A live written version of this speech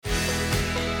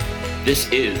This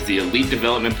is the Elite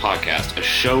Development Podcast, a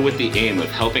show with the aim of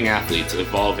helping athletes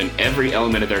evolve in every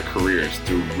element of their careers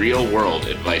through real-world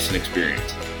advice and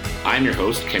experience. I'm your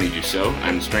host, Kenny Dussault.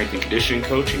 I'm a strength and conditioning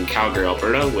coach in Calgary,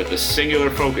 Alberta, with a singular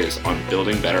focus on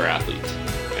building better athletes.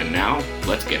 And now,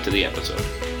 let's get to the episode.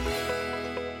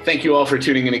 Thank you all for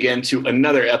tuning in again to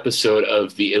another episode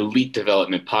of the Elite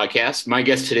Development Podcast. My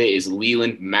guest today is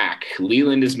Leland Mack.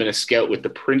 Leland has been a scout with the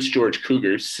Prince George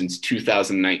Cougars since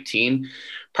 2019.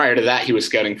 Prior to that, he was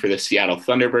scouting for the Seattle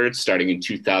Thunderbirds starting in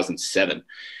 2007.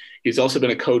 He's also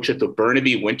been a coach at the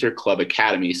Burnaby Winter Club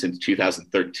Academy since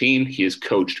 2013. He has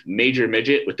coached Major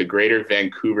Midget with the Greater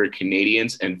Vancouver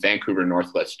Canadians and Vancouver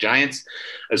Northwest Giants,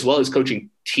 as well as coaching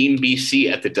Team BC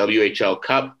at the WHL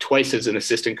Cup, twice as an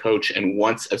assistant coach and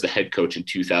once as the head coach in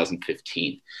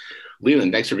 2015.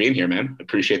 Leland, thanks for being here, man.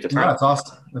 Appreciate the time. Yeah, it's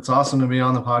awesome. It's awesome to be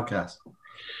on the podcast.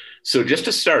 So just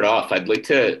to start off, I'd like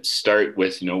to start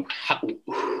with,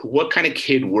 what kind of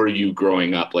kid were you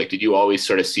growing up? Like, did you always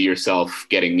sort of see yourself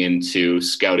getting into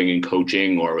scouting and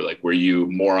coaching, or like, were you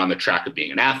more on the track of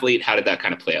being an athlete? How did that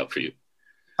kind of play out for you?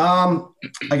 I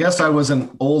guess I was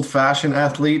an old-fashioned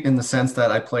athlete in the sense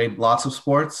that I played lots of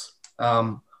sports.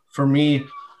 For me,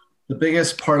 the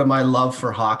biggest part of my love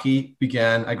for hockey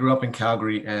began, I grew up in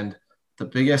Calgary, and the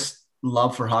biggest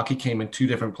love for hockey came in two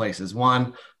different places.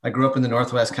 One, I grew up in the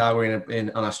Northwest Calgary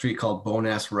on a street called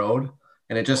Bowness Road.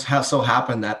 And it just so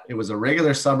happened that it was a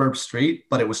regular suburb street,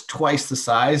 but it was twice the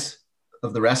size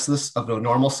of the rest of the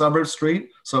normal suburb street.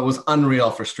 So it was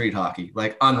unreal for street hockey,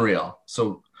 like unreal.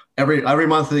 So every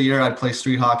month of the year, I'd play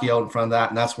street hockey out in front of that.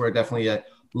 And that's where definitely a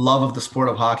love of the sport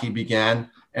of hockey began.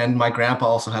 And my grandpa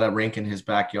also had a rink in his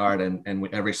backyard. And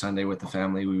every Sunday with the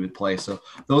family, we would play. So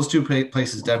those two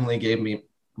places definitely gave me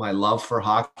my love for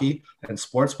hockey and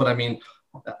sports. But I mean,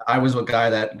 I was a guy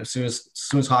that as soon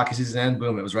as hockey season ended,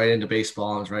 boom, it was right into baseball,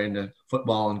 and it was right into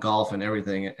football and golf and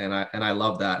everything. And I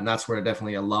love that. And that's where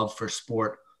definitely a love for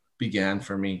sport began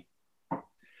for me.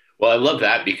 Well, I love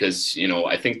that because,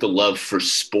 I think the love for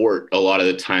sport a lot of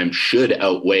the time should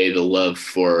outweigh the love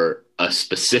for a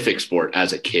specific sport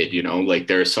as a kid. Like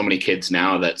there are so many kids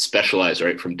now that specialize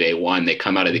right from day one. They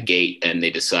come out of the gate and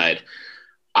they decide,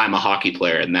 I'm a hockey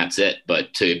player and that's it.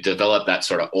 But to develop that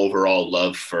sort of overall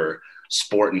love for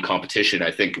sport and competition,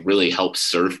 I think really helps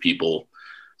serve people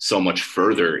so much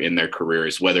further in their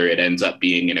careers, whether it ends up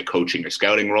being in a coaching or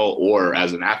scouting role or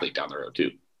as an athlete down the road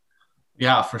too.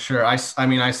 Yeah, for sure. I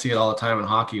see it all the time in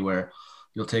hockey where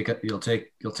you'll take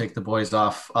the boys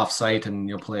off site and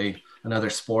you'll play another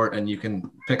sport, and you can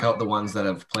pick out the ones that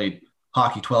have played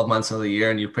hockey 12 months of the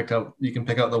year, and you can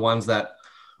pick out the ones that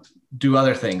do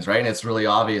other things, right? And it's really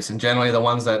obvious. And generally the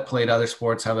ones that played other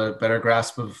sports have a better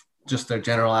grasp of just their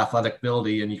general athletic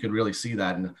ability. And you could really see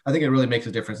that. And I think it really makes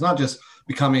a difference, not just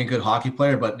becoming a good hockey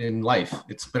player, but in life.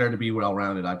 It's better to be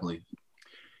well-rounded, I believe.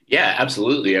 Yeah,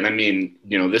 absolutely. And I mean,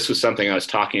 this was something I was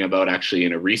talking about actually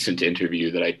in a recent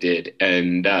interview that I did.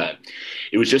 And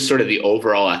it was just sort of the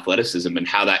overall athleticism and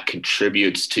how that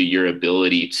contributes to your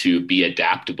ability to be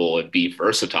adaptable and be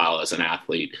versatile as an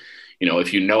athlete.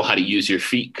 If you know how to use your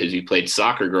feet because you played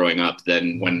soccer growing up,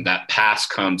 then when that pass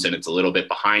comes and it's a little bit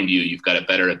behind you, you've got a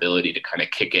better ability to kind of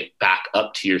kick it back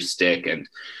up to your stick and,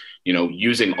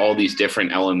 using all these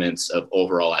different elements of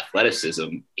overall athleticism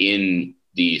in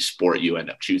the sport you end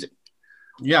up choosing.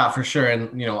 Yeah, for sure.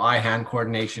 And, eye-hand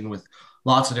coordination with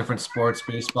lots of different sports,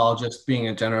 baseball, just being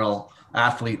a general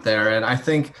athlete there. And I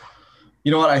think,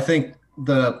 I'm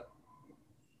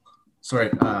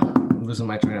losing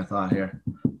my train of thought here.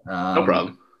 No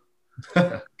problem.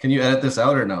 Can you edit this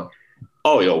out or no?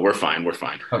 Oh, we're fine.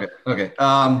 Okay.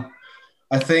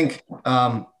 I think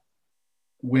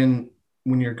when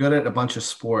you're good at a bunch of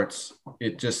sports,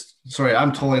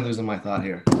 I'm totally losing my thought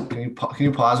here. Can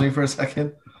you pause me for a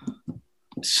second?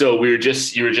 So you were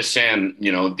just saying,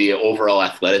 the overall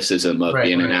athleticism of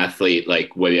being an athlete,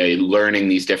 like learning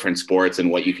these different sports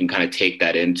and what you can kind of take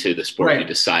that into the sport you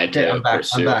decide to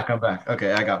pursue. I'm back.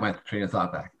 Okay, I got my train of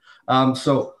thought back.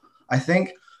 So I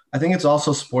think it's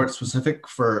also sport specific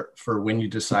for when you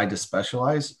decide to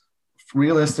specialize.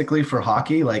 Realistically for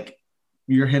hockey, like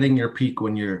you're hitting your peak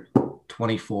when you're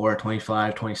 24,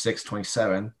 25, 26,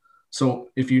 27. So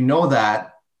if you know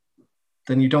that,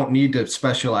 then you don't need to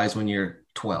specialize when you're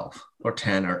 12 or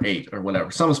 10 or 8 or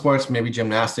whatever. Some sports, maybe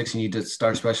gymnastics, you need to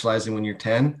start specializing when you're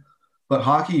 10, but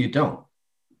hockey, you don't.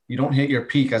 You don't hit your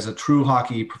peak as a true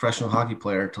professional hockey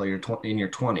player until you're in your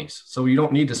 20s. So you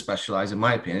don't need to specialize, in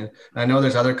my opinion. And I know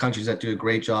there's other countries that do a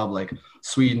great job, like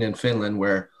Sweden and Finland,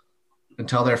 where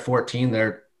until they're 14,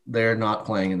 they're not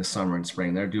playing in the summer and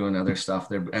spring. They're doing other stuff.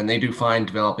 And they do fine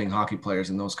developing hockey players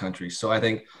in those countries. So I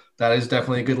think that is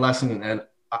definitely a good lesson. And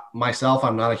myself,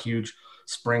 I'm not a huge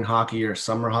spring hockey or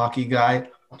summer hockey guy,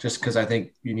 just because I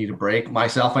think you need a break.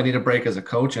 Myself, I need a break as a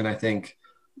coach, and I think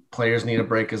players need a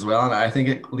break as well. And I think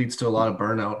it leads to a lot of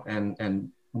burnout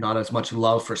and not as much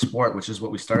love for sport, which is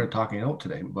what we started talking about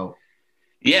today about.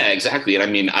 Yeah, exactly. And I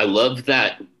mean, I love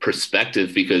that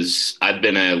perspective because I've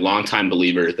been a longtime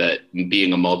believer that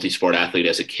being a multi-sport athlete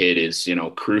as a kid is,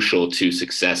 crucial to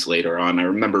success later on. I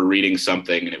remember reading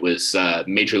something, and it was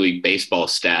Major League Baseball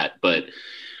stat, but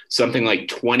something like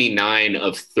 29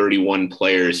 of 31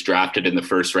 players drafted in the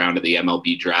first round of the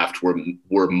MLB draft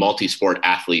were multi-sport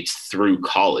athletes through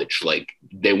college. Like,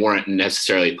 they weren't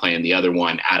necessarily playing the other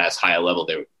one at as high a level.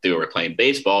 They were playing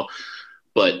baseball,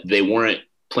 but they weren't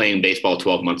playing baseball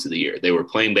 12 months of the year. They were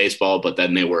playing baseball, but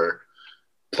then they were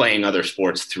playing other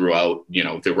sports throughout,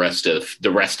 the rest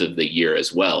of the year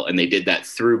as well. And they did that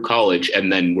through college and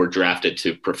then were drafted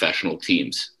to professional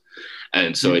teams.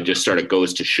 And so it just sort of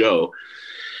goes to show.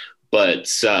 But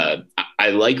I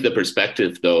like the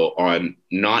perspective, though, on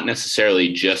not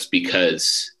necessarily just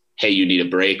because, hey, you need a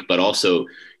break, but also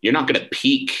you're not going to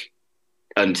peak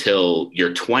until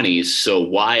your 20s. So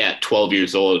why at 12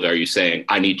 years old are you saying,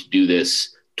 I need to do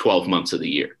this 12 months of the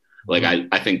year? Like,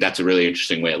 I think that's a really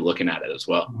interesting way of looking at it as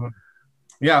well.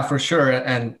 Yeah, for sure.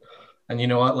 And you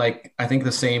know what, like, I think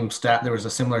the same stat, there was a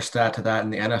similar stat to that in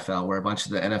the NFL where a bunch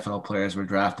of the NFL players were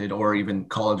drafted, or even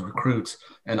college recruits,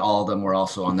 and all of them were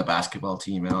also on the basketball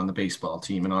team and on the baseball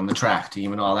team and on the track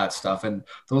team and all that stuff. And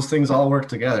those things all work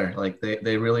together. Like,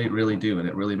 they really, really do. And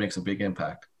it really makes a big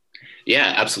impact.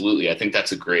 Yeah, absolutely. I think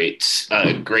that's a great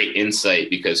insight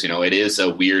because, it is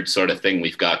a weird sort of thing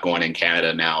we've got going in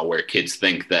Canada now where kids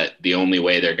think that the only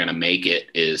way they're going to make it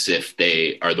is if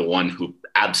they are the one who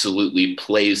absolutely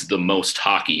plays the most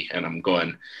hockey. And I'm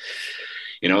going,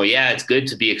 yeah, it's good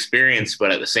to be experienced,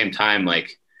 but at the same time,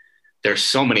 like, there's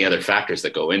so many other factors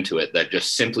that go into it that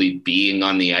just simply being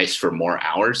on the ice for more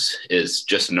hours is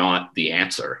just not the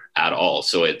answer at all.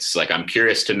 So it's like, I'm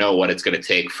curious to know what it's going to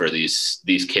take for these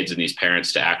kids and these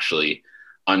parents to actually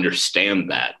understand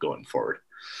that going forward.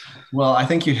 Well, I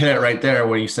think you hit it right there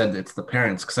where you said it's the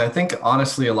parents, because I think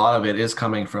honestly, a lot of it is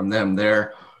coming from them.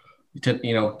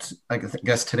 I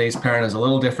guess today's parent is a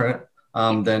little different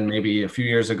than maybe a few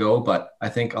years ago, but I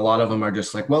think a lot of them are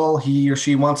just like, well, he or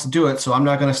she wants to do it, so I'm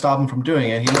not going to stop him from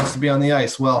doing it. He wants to be on the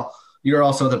ice. Well, you're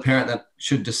also the parent that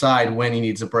should decide when he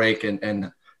needs a break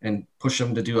and push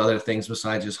him to do other things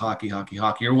besides just hockey,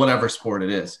 or whatever sport it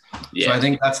is. Yeah. So I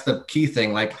think that's the key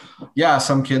thing. Like, yeah,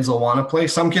 some kids will want to play.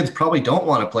 Some kids probably don't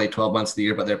want to play 12 months of the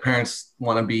year, but their parents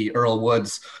want to be Earl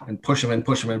Woods and push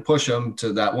them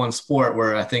to that one sport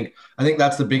where I think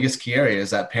that's the biggest key area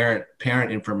is that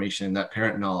parent information, that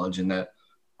parent knowledge, and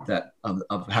that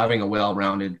of having a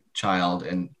well-rounded child.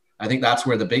 And I think that's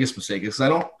where the biggest mistake is. I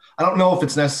don't know if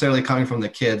it's necessarily coming from the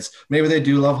kids. Maybe they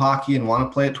do love hockey and want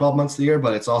to play it 12 months of the year,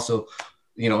 but it's also,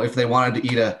 if they wanted to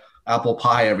eat a apple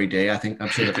pie every day, I'm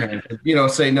sure the parents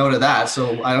would, say no to that.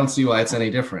 So I don't see why it's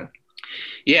any different.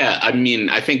 Yeah. I mean,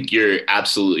 I think you're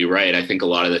absolutely right. I think a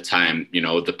lot of the time,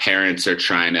 the parents are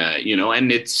trying to,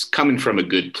 and it's coming from a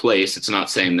good place. It's not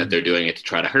saying that they're doing it to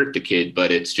try to hurt the kid,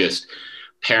 but it's just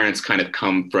parents kind of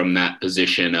come from that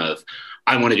position of,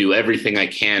 I want to do everything I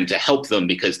can to help them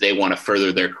because they want to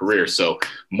further their career. So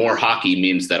more hockey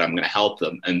means that I'm going to help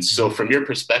them. And so from your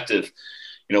perspective,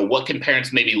 what can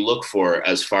parents maybe look for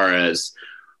as far as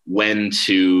when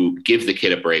to give the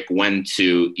kid a break, when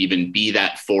to even be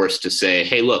that force to say,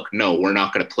 hey, look, no, we're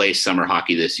not going to play summer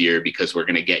hockey this year because we're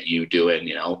going to get you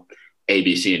doing, A,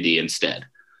 B, C, and D instead.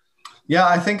 Yeah,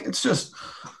 I think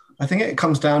it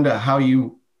comes down to how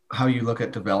you look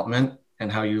at development.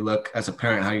 And how you look as a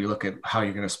parent, how you look at how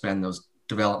you're going to spend those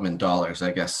development dollars, I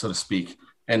guess, so to speak,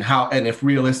 and if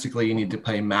realistically you need to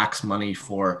pay max money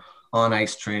for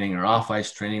on-ice training or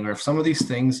off-ice training, or if some of these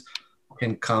things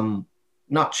can come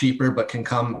not cheaper, but can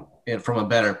come in from a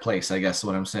better place. I guess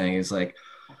what I'm saying is like,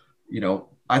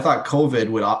 I thought COVID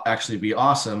would actually be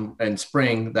awesome and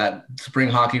spring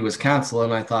hockey was canceled.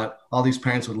 And I thought all these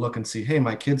parents would look and see, hey,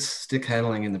 my kid's stick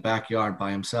handling in the backyard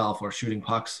by himself or shooting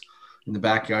pucks in the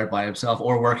backyard by himself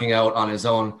or working out on his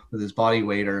own with his body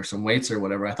weight or some weights or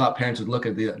whatever. I thought parents would look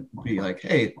at be like,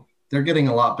 hey, they're getting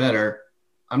a lot better.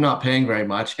 I'm not paying very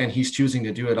much. And he's choosing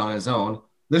to do it on his own.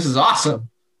 This is awesome.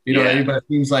 What I mean? But it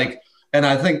seems like, and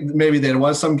I think maybe there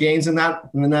was some gains in that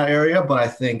area, but I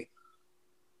think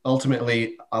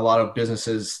ultimately a lot of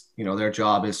businesses, their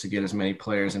job is to get as many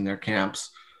players in their camps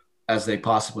as they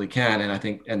possibly can.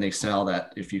 And they sell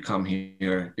that if you come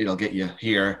here, it'll get you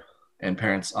here. And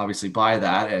parents obviously buy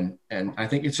that. And I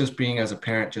think it's just as a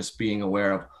parent, just being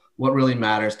aware of what really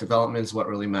matters. Development is what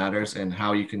really matters and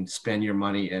how you can spend your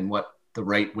money and what the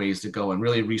right ways to go and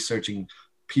really researching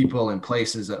people and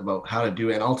places about how to do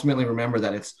it. And ultimately remember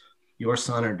that it's your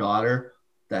son or daughter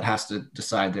that has to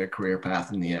decide their career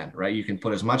path in the end, right? You can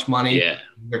put as much money in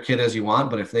your kid as you want,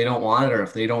 but if they don't want it, or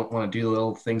if they don't want to do the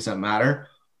little things that matter,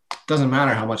 it doesn't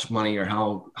matter how much money or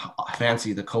how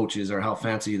fancy the coach is or how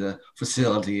fancy the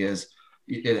facility is.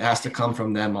 It has to come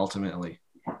from them ultimately.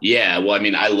 Yeah. Well, I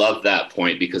mean, I love that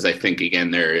point because I think,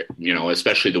 again, there, you know,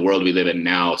 especially the world we live in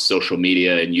now, social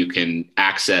media, and you can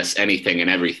access anything and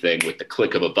everything with the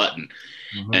click of a button.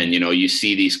 Mm-hmm. And, you know, you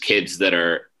see these kids that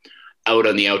are out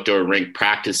on the outdoor rink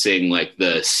practicing like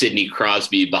the Sidney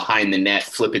Crosby behind the net,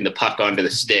 flipping the puck onto the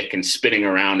stick and spinning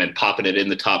around and popping it in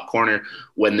the top corner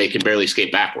when they can barely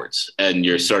skate backwards. And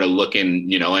you're sort of looking,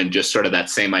 you know, and just sort of that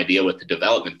same idea with the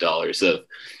development dollars of,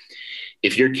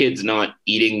 if your kid's not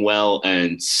eating well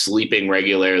and sleeping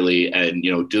regularly and,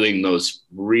 you know, doing those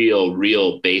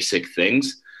real basic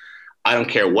things, I don't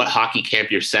care what hockey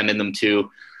camp you're sending them to,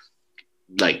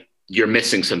 like, you're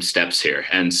missing some steps here.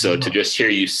 And so to just hear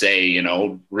you say, you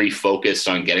know,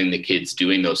 refocus on getting the kids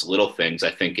doing those little things, I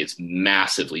think is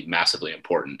massively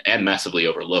important and massively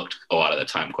overlooked a lot of the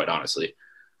time, quite honestly.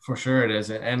 For sure it is.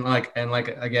 And like,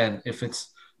 again, if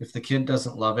the kid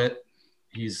doesn't love it,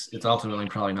 it's ultimately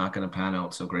probably not going to pan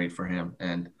out so great for him.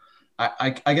 And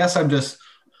I guess I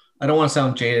don't want to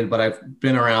sound jaded, but I've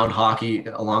been around hockey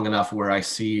long enough where I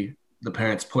see the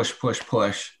parents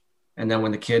push. And then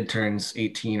when the kid turns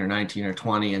 18 or 19 or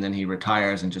 20, and then he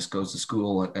retires and just goes to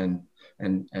school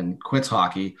and quits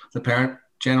hockey, the parent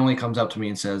generally comes up to me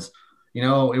and says, you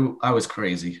know, I was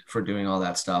crazy for doing all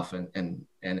that stuff. And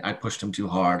I pushed him too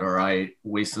hard, or I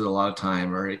wasted a lot of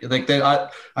time, or like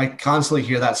that. I constantly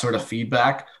hear that sort of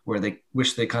feedback where they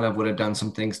wish they kind of would have done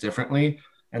some things differently.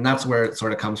 And that's where it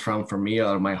sort of comes from for me,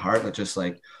 out of my heart, that just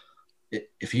like,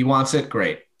 if he wants it,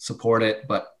 great, support it,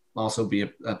 but also be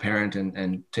a parent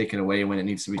and take it away when it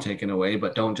needs to be taken away,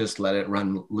 but don't just let it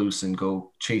run loose and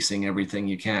go chasing everything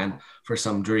you can for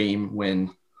some dream, when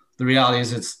the reality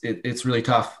is it's really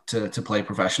tough to play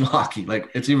professional hockey. Like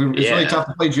it's really tough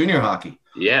to play junior hockey.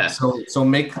 Yeah. So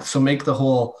make the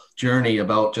whole journey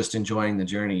about just enjoying the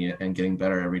journey and getting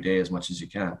better every day as much as you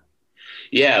can.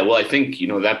 Yeah, well, I think, you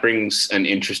know, that brings an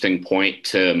interesting point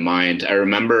to mind. I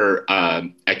remember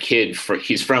a kid,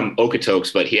 he's from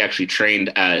Okotoks, but he actually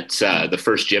trained at the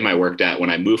first gym I worked at when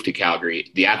I moved to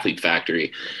Calgary, the Athlete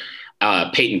Factory,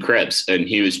 Peyton Krebs, and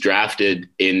he was drafted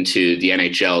into the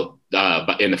NHL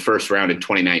in the first round in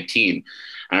 2019.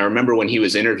 And I remember when he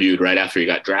was interviewed right after he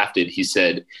got drafted, he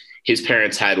said his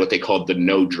parents had what they called the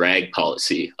no drag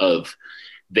policy of,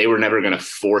 they were never going to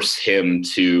force him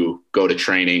to go to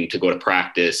training, to go to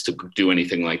practice, to do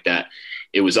anything like that.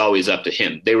 It was always up to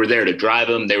him. They were there to drive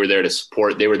him. They were there to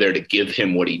support. They were there to give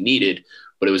him what he needed,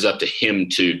 but it was up to him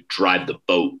to drive the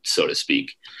boat, so to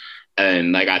speak.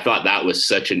 And like, I thought that was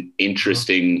such an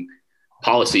interesting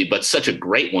policy, but such a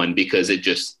great one, because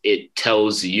it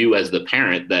tells you as the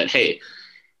parent that, hey,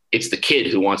 it's the kid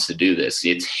who wants to do this.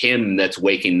 It's him that's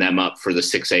waking them up for the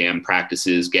 6 a.m.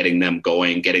 practices, getting them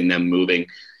going, getting them moving.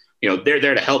 You know, they're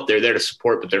there to help, they're there to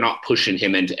support, but they're not pushing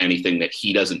him into anything that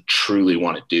he doesn't truly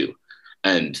want to do.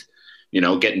 And, you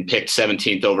know, getting picked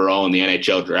 17th overall in the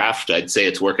NHL draft, I'd say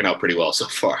it's working out pretty well so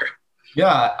far. Yeah,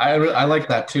 I like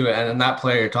that too. And that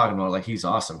player you're talking about, like, he's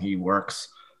awesome. He works.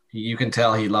 You can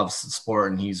tell he loves the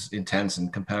sport, and he's intense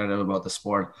and competitive about the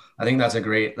sport. I think that's a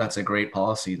great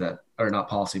policy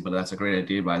that's a great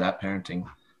idea by that parenting,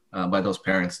 by those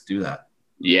parents to do that.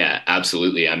 Yeah,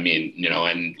 absolutely. I mean, you know,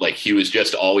 and like, he was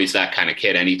just always that kind of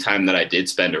kid. Anytime that I did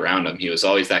spend around him, he was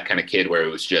always that kind of kid where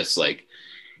it was just like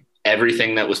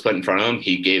everything that was put in front of him,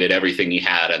 he gave it everything he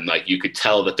had. And like, you could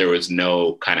tell that there was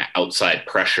no kind of outside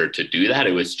pressure to do that.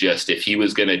 It was just, if he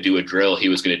was going to do a drill, he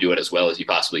was going to do it as well as he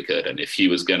possibly could. And if he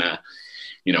was going to,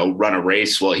 you know, run a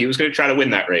race, well, he was going to try to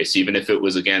win that race, even if it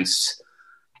was against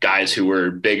guys who were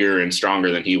bigger and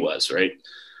stronger than he was. Right.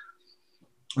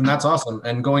 And that's awesome.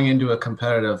 And going into a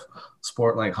competitive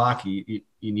sport like hockey,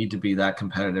 you need to be that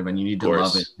competitive, and you need to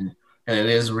love it. And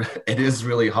it is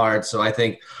really hard. So I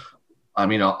think, I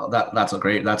mean, that's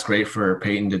great for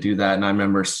Peyton to do that. And I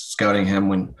remember scouting him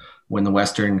when the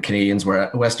Western Canadian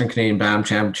Bantam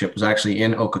Championship was actually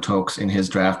in Okotoks in his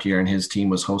draft year, and his team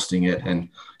was hosting it. And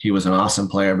he was an awesome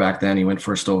player back then. He went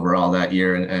first overall that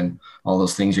year, and all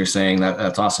those things you're saying,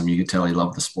 that's awesome. You could tell he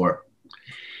loved the sport.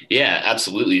 Yeah,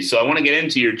 absolutely. So I want to get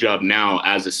into your job now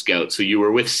as a scout. So you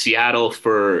were with Seattle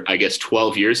for, I guess,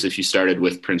 12 years if you started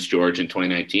with Prince George in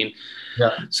 2019.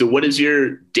 Yeah. So what does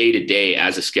your day-to-day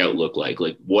as a scout look like?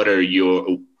 Like,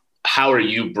 how are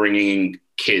you bringing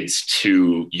kids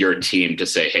to your team to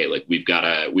say, hey, like, we've got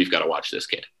to watch this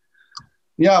kid?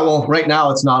 Yeah, well, right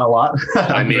now it's not a lot.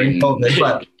 I mean,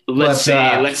 COVID, let's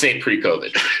say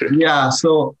pre-COVID. Yeah,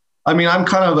 so I mean, I'm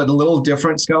kind of a little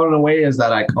different scout in a way, is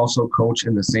that I also coach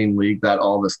in the same league that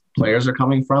all the players are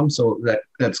coming from. So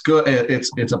that's good.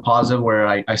 It's a positive where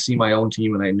I see my own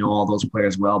team and I know all those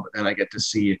players well, but then I get to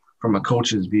see from a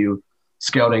coach's view,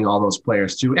 scouting all those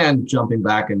players too, and jumping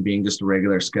back and being just a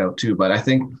regular scout too. But I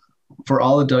think for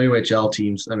all the WHL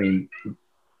teams, I mean,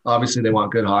 obviously they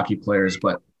want good hockey players,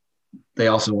 but they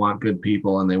also want good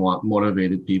people and they want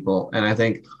motivated people. And I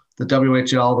think the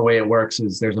WHL, the way it works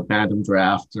is there's a bantam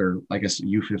draft, or I guess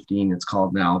U15 it's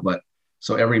called now. But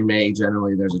so every May,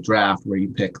 generally there's a draft where you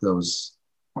pick those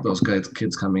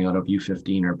kids coming out of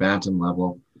U15 or bantam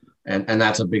level. And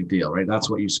that's a big deal, right? That's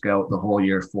what you scout the whole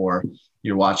year for.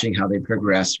 You're watching how they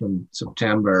progress from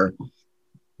September,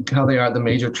 how they are at the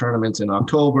major tournaments in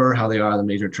October, how they are at the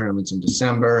major tournaments in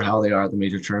December, how they are at the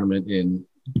major tournament in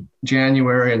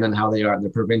January, and then how they are at the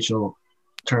provincial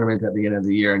tournament at the end of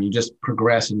the year. And you just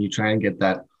progress and you try and get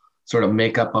that sort of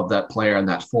makeup of that player and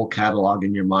that full catalog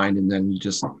in your mind. And then you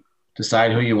just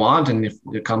decide who you want. And if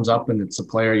it comes up and it's a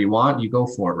player you want, you go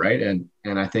for it, right?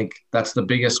 And I think that's the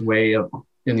biggest way of,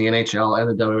 in the NHL and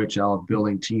the WHL, of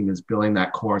building team, is building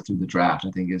that core through the draft.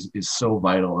 I think is so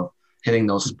vital, of hitting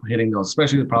those,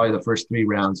 especially probably the first 3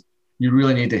 rounds. You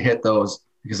really need to hit those,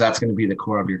 because that's going to be the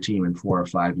core of your team in 4 or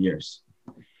 5 years.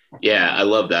 Yeah, I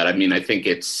love that. I mean, I think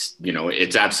it's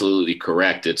absolutely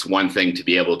correct. It's one thing to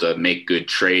be able to make good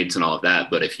trades and all of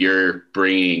that, but if you're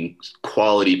bringing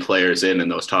quality players in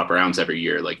those top rounds every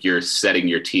year, like, you're setting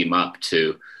your team up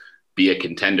to be a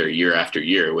contender year after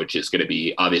year, which is going to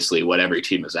be obviously what every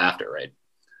team is after, right?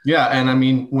 Yeah, and I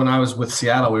mean, when I was with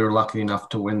Seattle, we were lucky enough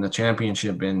to win the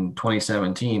championship in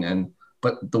 2017,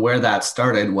 but where that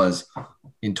started was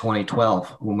in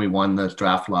 2012 when we won the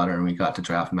draft lottery and we got to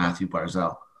draft Matthew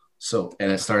Barzal. So,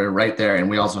 and it started right there. And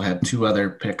we also had 2 other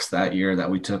picks that year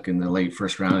that we took in the late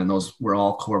first round, and those were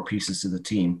all core pieces to the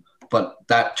team. But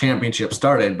that championship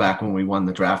started back when we won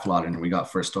the draft lottery and we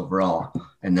got first overall.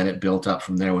 And then it built up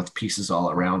from there with pieces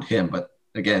all around him. But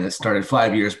again, it started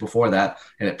 5 years before that,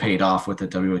 and it paid off with the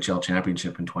WHL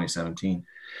championship in 2017.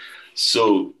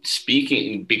 So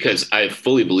speaking, because I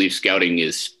fully believe scouting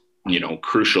is,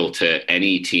 crucial to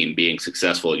any team being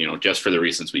successful, just for the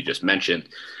reasons we just mentioned.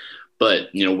 But,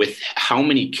 with how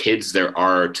many kids there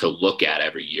are to look at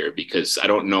every year, because I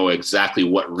don't know exactly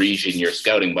what region you're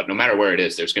scouting, but no matter where it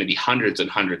is, there's going to be hundreds and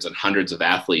hundreds and hundreds of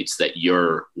athletes that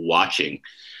you're watching.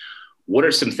 What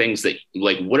are some things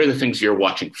what are the things you're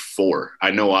watching for? I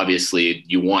know obviously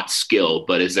you want skill,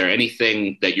 but is there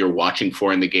anything that you're watching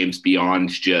for in the games beyond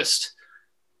just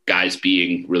guys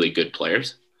being really good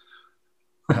players?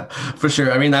 For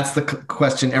sure. I mean, that's the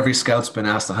question every scout's been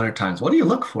asked 100 times. What do you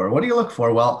look for? What do you look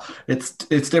for? Well, it's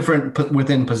different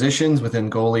within positions, within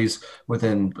goalies,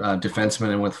 within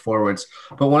defensemen, and with forwards.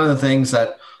 But one of the things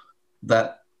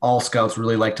that all scouts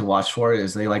really like to watch for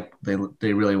is they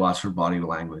really watch for body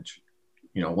language.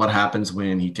 What happens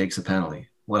when he takes a penalty?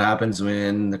 What happens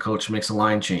when the coach makes a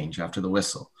line change after the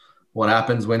whistle? What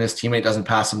happens when his teammate doesn't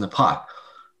pass him the puck?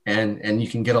 And you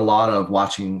can get a lot of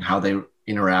watching how they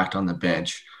interact on the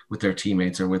bench with their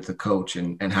teammates or with the coach,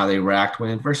 and how they react when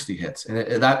adversity hits.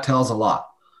 And that tells a lot,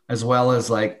 as well as,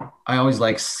 like, I always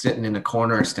like sitting in a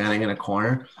corner or standing in a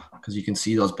corner, because you can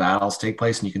see those battles take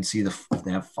place and you can see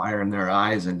they have fire in their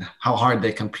eyes and how hard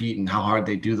they compete and how hard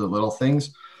they do the little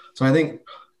things. So I think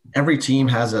every team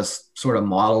has a sort of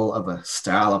model of a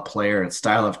style of player and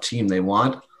style of team they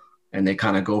want, and they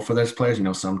kind of go for those players.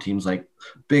 Some teams like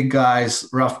big guys,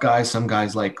 rough guys, some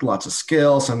guys like lots of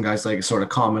skill, some guys like a sort of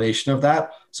combination of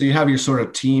that. So you have your sort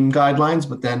of team guidelines,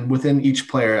 but then within each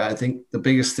player, I think the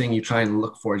biggest thing you try and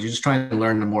look for is you just try and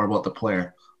learn more about the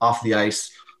player off the ice,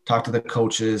 talk to the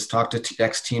coaches, talk to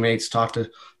ex-teammates, talk to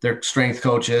their strength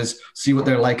coaches, see what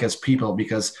they're like as people,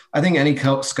 because I think any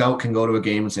scout can go to a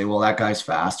game and say, well, that guy's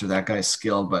fast or that guy's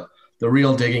skilled, but the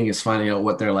real digging is finding out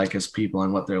what they're like as people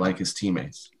and what they're like as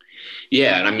teammates.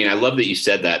 Yeah. And I mean, I love that you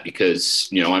said that, because,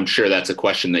 I'm sure that's a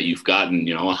question that you've gotten,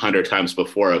 100 times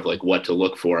before, of like what to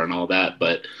look for and all that.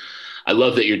 But I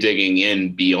love that you're digging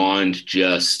in beyond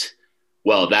just,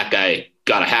 well, that guy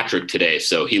got a hat trick today,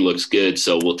 so he looks good,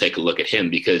 so we'll take a look at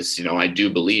him, because, I do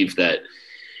believe that,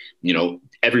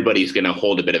 everybody's going to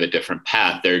hold a bit of a different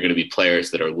path. There are going to be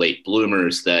players that are late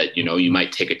bloomers that, you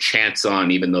might take a chance on,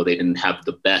 even though they didn't have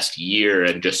the best year,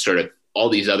 and just sort of all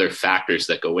these other factors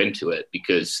that go into it,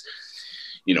 because,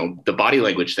 the body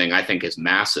language thing I think is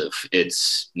massive.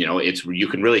 It's, you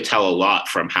can really tell a lot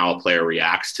from how a player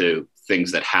reacts to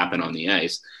things that happen on the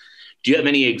ice. Do you have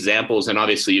any examples, and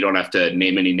obviously you don't have to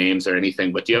name any names or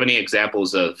anything, but do you have any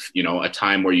examples of, a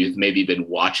time where you've maybe been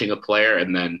watching a player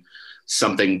and then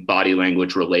something body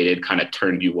language related kind of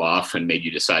turned you off and made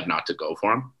you decide not to go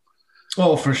for him?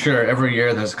 Oh, for sure. Every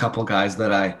year there's a couple guys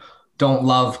that I don't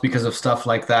love because of stuff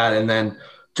like that. And then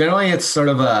generally it's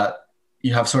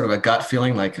you have sort of a gut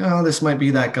feeling like, oh, this might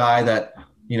be that guy that,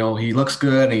 he looks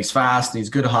good and he's fast and he's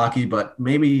good at hockey, but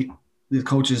maybe the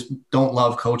coaches don't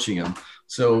love coaching him.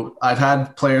 So I've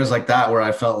had players like that where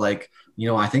I felt like,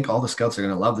 I think all the scouts are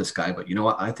going to love this guy, but you know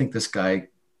what? I think this guy,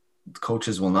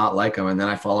 coaches will not like him. And then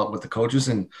I follow up with the coaches,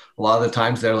 and a lot of the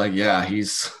times they're like, yeah,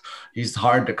 he's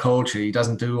hard to coach. He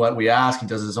doesn't do what we ask. He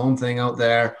does his own thing out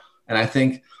there. And I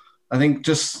think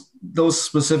just those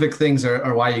specific things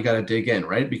are why you got to dig in,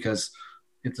 right? Because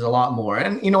it's a lot more.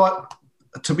 And you know what?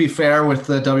 To be fair with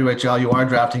the WHL, you are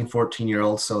drafting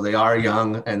 14-year-olds, so they are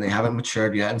young and they haven't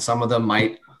matured yet. And some of them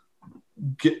might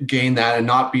gain that and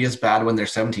not be as bad when they're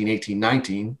 17, 18,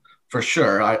 19. For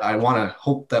sure. I want to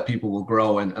hope that people will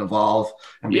grow and evolve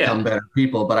and become better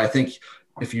people. But I think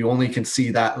if you only can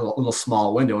see that little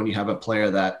small window and you have a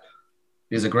player that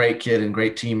is a great kid and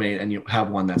great teammate and you have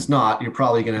one that's not, you're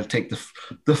probably going to take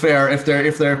the fair. If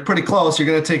they're pretty close, you're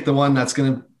going to take the one that's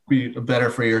going to be better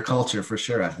for your culture, for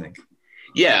sure, I think.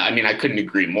 Yeah, I mean, I couldn't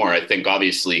agree more. I think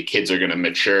obviously kids are going to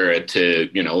mature.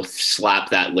 To, slap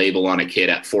that label on a kid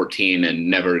at 14 and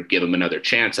never give him another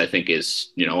chance, I think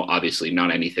is, obviously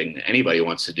not anything that anybody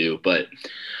wants to do. But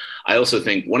I also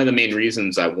think one of the main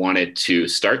reasons I wanted to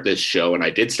start this show, and I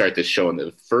did start this show in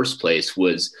the first place,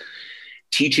 was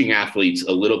teaching athletes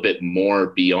a little bit more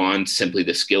beyond simply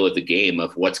the skill of the game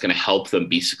of what's going to help them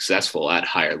be successful at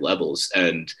higher levels.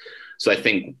 And so I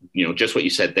think, just what you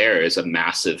said there is a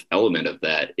massive element of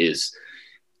that is,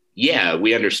 yeah,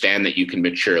 we understand that you can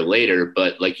mature later,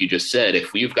 but like you just said,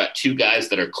 if we've got two guys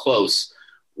that are close,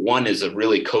 one is a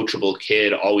really coachable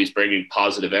kid, always bringing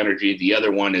positive energy. The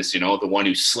other one is, the one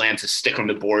who slams his stick on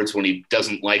the boards when he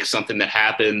doesn't like something that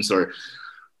happens, or,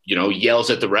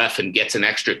 yells at the ref and gets an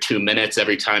extra 2 minutes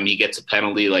every time he gets a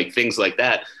penalty, like things like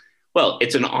that. Well,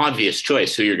 it's an obvious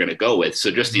choice who you're going to go with.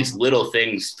 So just these little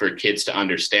things for kids to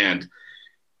understand,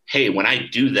 hey, when I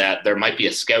do that, there might be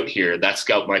a scout here. That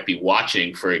scout might be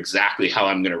watching for exactly how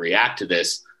I'm going to react to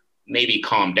this. Maybe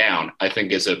calm down, I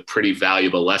think is a pretty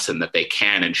valuable lesson that they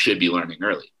can and should be learning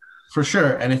early. For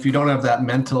sure. And if you don't have that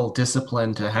mental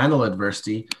discipline to handle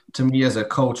adversity, to me as a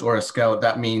coach or a scout,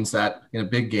 that means that in a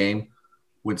big game,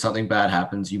 when something bad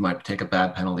happens, you might take a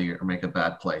bad penalty or make a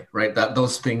bad play, right? That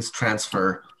those things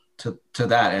transfer to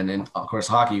that. And in, of course,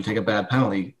 hockey, you take a bad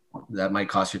penalty, that might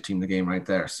cost your team the game right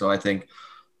there. So I think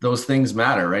those things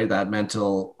matter, right? That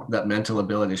mental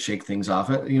ability to shake things off.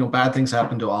 Bad things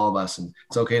happen to all of us, and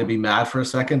it's okay to be mad for a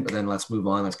second, but then let's move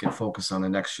on. Let's get focused on the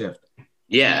next shift.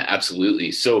 Yeah,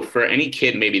 absolutely. So for any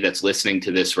kid maybe that's listening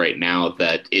to this right now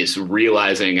that is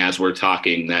realizing as we're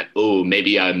talking that, oh,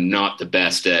 maybe I'm not the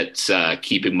best at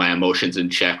keeping my emotions in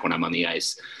check when I'm on the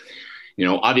ice.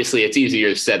 Obviously it's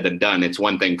easier said than done. It's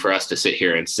one thing for us to sit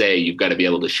here and say, you've got to be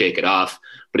able to shake it off.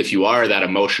 But if you are that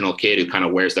emotional kid who kind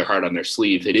of wears their heart on their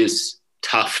sleeve, it is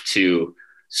tough to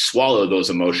swallow those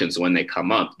emotions when they come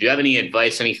up. Do you have any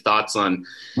advice, any thoughts on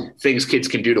things kids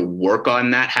can do to work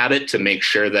on that habit to make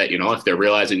sure that, if they're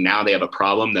realizing now they have a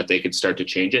problem, that they could start to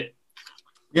change it?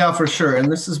 Yeah, for sure. And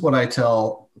this is what I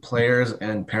tell players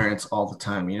and parents all the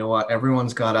time. You know what?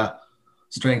 Everyone's got a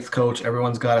strength coach.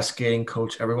 Everyone's got a skating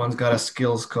coach. Everyone's got a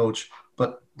skills coach,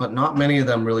 but not many of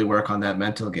them really work on that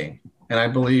mental game. And I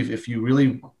believe if you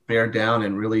really bear down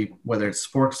and really, whether it's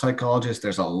sports psychologists,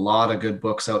 there's a lot of good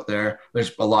books out there.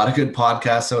 There's a lot of good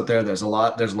podcasts out there. There's a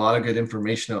lot of good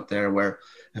information out there where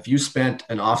if you spent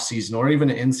an off season or even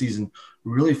an in season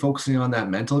really focusing on that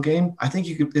mental game, I think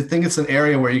it's an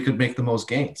area where you could make the most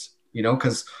gains,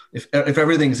 because if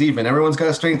everything's even, everyone's got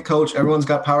a strength coach, everyone's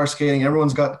got power skating,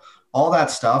 everyone's got all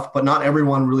that stuff, but not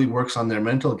everyone really works on their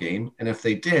mental game. And if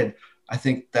they did, I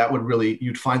think that would really,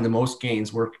 you'd find the most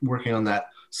gains working on that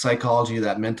psychology,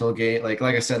 that mental game. Like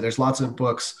I said, there's lots of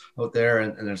books out there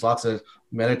and there's lots of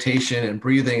meditation and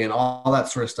breathing and all that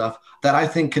sort of stuff that I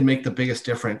think can make the biggest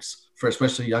difference for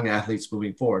especially young athletes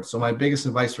moving forward. So my biggest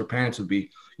advice for parents would be,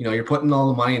 you're putting all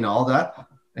the money into all that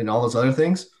and all those other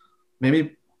things,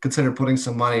 maybe consider putting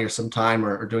some money or some time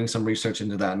or doing some research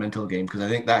into that mental game, because I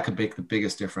think that could make the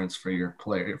biggest difference for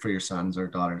your sons or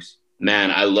daughters.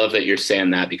 Man, I love that you're saying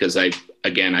that, because I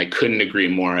couldn't agree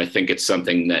more. I think it's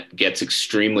something that gets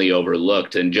extremely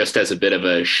overlooked. And just as a bit of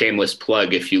a shameless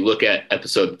plug, if you look at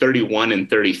episode 31 and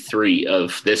 33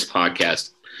 of this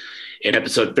podcast, In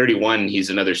episode 31, he's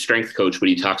another strength coach, but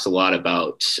he talks a lot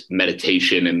about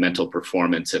meditation and mental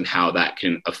performance and how that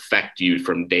can affect you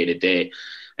from day to day.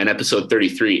 And episode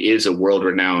 33 is a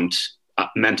world-renowned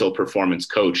mental performance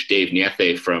coach, Dave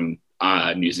Niethe from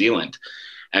New Zealand.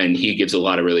 And he gives a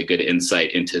lot of really good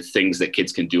insight into things that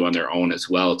kids can do on their own as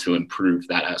well to improve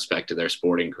that aspect of their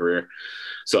sporting career.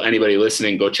 So anybody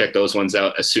listening, go check those ones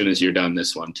out as soon as you're done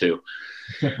this one too.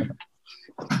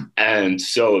 And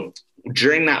so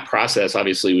during that process,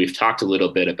 obviously we've talked a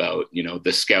little bit about,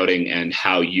 the scouting and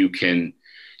how you can,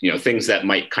 things that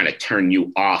might kind of turn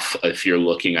you off if you're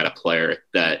looking at a player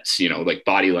that's, like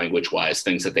body language wise,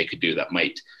 things that they could do that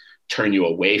might turn you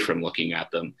away from looking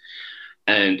at them.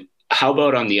 And how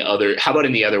about in the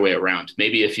other way around?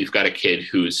 Maybe if you've got a kid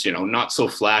who's, not so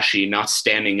flashy, not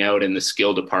standing out in the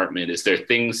skill department, is there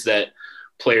things that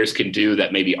players can do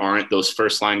that maybe aren't those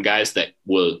first line guys that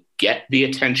will get the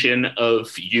attention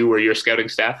of you or your scouting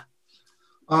staff?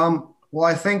 Well,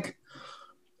 I think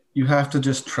you have to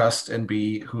just trust and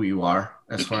be who you are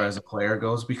as far as a player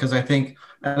goes, because I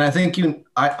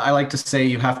like to say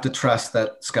you have to trust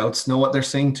that scouts know what they're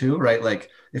saying too, right? Like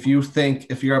if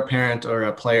you're a parent or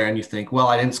a player and you think, well,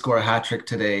 I didn't score a hat trick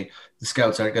today, the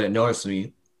scouts aren't going to notice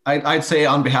me. I'd say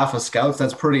on behalf of scouts,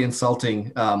 that's pretty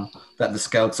insulting, that the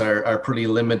scouts are pretty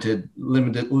limited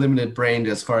brained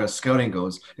as far as scouting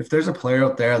goes. If there's a player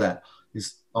out there that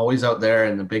is always out there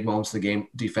in the big moments of the game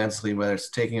defensively, whether it's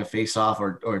taking a face off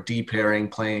or de-pairing,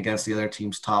 playing against the other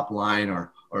team's top line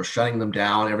or shutting them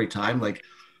down every time, like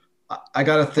I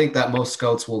got to think that most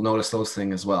scouts will notice those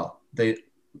things as well.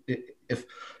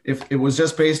 If it was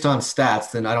just based on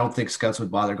stats, then I don't think scouts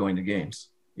would bother going to games.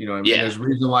 You know what I mean? Yeah.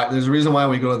 There's a reason why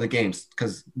we go to the games,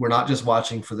 because we're not just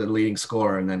watching for the leading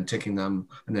scorer and then ticking them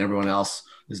and then everyone else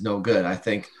is no good. I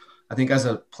think as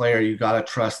a player, you got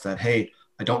to trust that, hey,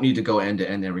 I don't need to go end to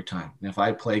end every time. And if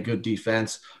I play good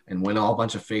defense and win a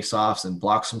bunch of face-offs and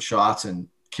block some shots and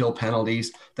kill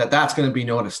penalties, that's going to be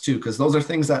noticed too, because those are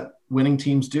things that winning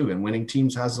teams do, and winning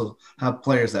teams have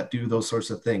players that do those sorts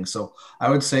of things. So I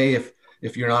would say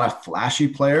if you're not a flashy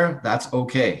player, that's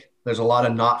okay. There's a lot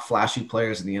of not flashy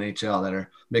players in the NHL that are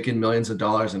making millions of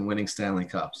dollars and winning Stanley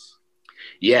Cups.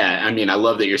 Yeah, I mean, I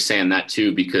love that you're saying that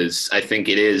too, because I think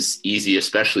it is easy,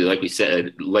 especially like you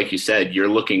said, you're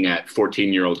looking at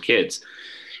 14-year-old kids.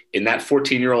 In that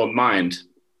 14-year-old mind,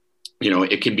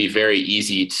 it can be very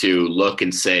easy to look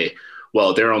and say,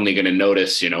 well, they're only going to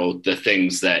notice, the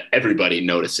things that everybody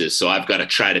notices. So I've got to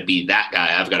try to be that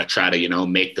guy. I've got to try to,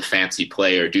 make the fancy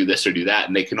play or do this or do that.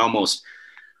 And they can almost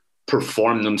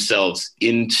perform themselves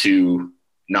into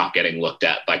not getting looked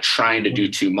at by trying to do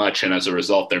too much. And as a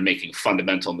result, they're making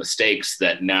fundamental mistakes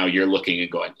that now you're looking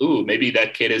and going, ooh, maybe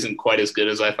that kid isn't quite as good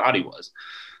as I thought he was.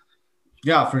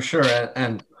 Yeah, for sure.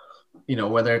 And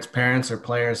whether it's parents or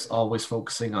players always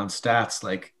focusing on stats,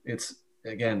 like it's,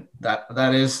 again,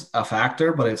 that is a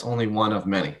factor, but it's only one of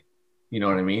many. You know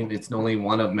what I mean? It's only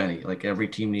one of many. Like every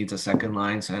team needs a second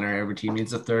line center. Every team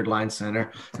needs a third line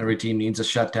center. Every team needs a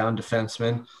shutdown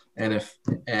defenseman.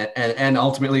 And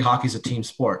ultimately hockey's a team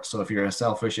sport. So if you're a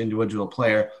selfish individual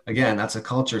player, again, that's a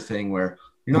culture thing where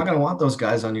you're not going to want those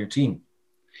guys on your team.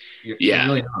 You're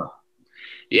really not.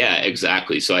 Yeah,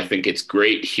 exactly. So I think it's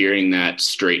great hearing that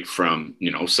straight from,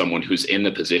 someone who's in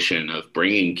the position of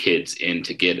bringing kids in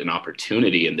to get an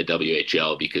opportunity in the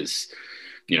WHL, because,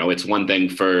 it's one thing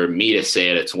for me to say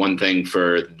it. It's one thing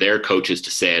for their coaches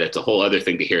to say it. It's a whole other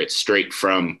thing to hear it straight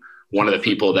from one of the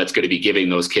people that's going to be giving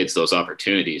those kids those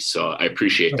opportunities. So I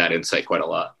appreciate that insight quite a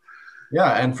lot.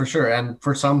 Yeah, and for sure. And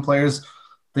for some players,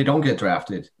 they don't get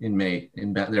drafted in May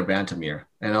in their bantam year.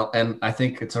 And I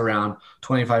think it's around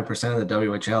 25% of the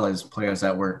WHL is players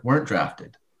that weren't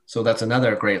drafted. So that's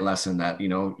another great lesson that,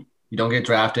 you don't get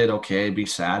drafted, okay, be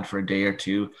sad for a day or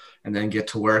two, and then get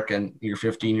to work, and your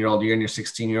 15-year-old year and your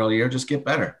 16-year-old year just get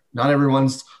better. Not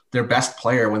everyone's their best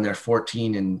player when they're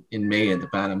 14 in May at the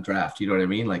Bantam draft. You know what I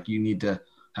mean? Like you need to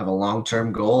have a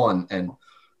long-term goal, and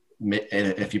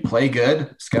if you play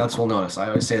good, scouts will notice. I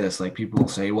always say this, like people will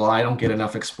say, well, I don't get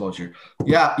enough exposure.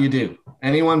 Yeah, you do.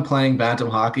 Anyone playing Bantam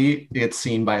hockey, it's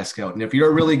seen by a scout. And if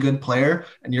you're a really good player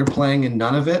and you're playing in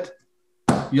none of it,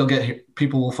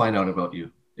 people will find out about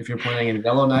you. If you're playing in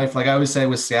Yellowknife, like I always say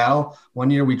with Seattle,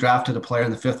 one year we drafted a player in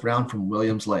the 5th round from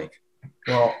Williams Lake.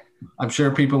 Well, I'm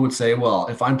sure people would say, well,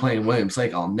 if I'm playing Williams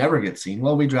Lake, I'll never get seen.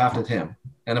 Well, we drafted him.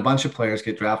 And a bunch of players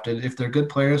get drafted. If they're good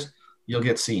players, you'll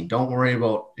get seen. Don't worry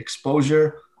about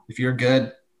exposure. If you're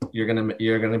good, you're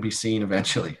gonna be seen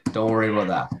eventually. Don't worry about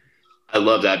that. I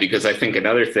love that, because I think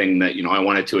another thing that, I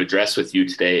wanted to address with you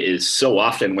today is so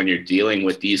often when you're dealing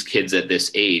with these kids at this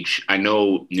age, I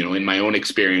know, in my own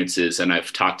experiences, and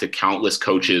I've talked to countless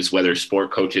coaches, whether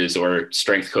sport coaches or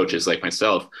strength coaches like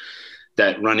myself,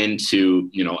 that run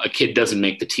into, a kid doesn't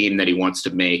make the team that he wants to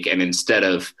make. And instead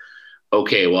of,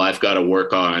 okay, well, I've got to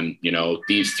work on,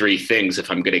 these 3 things if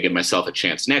I'm going to give myself a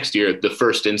chance next year, the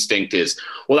first instinct is,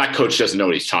 well, that coach doesn't know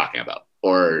what he's talking about.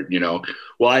 Or,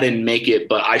 well, I didn't make it,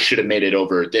 but I should have made it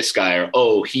over this guy. Or,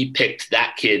 oh, he picked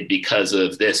that kid because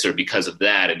of this or because of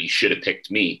that, and he should have picked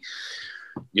me.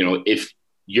 If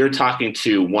you're talking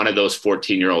to one of those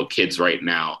 14-year-old kids right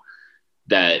now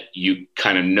that you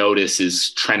kind of notice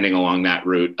is trending along that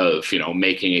route of,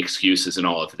 making excuses and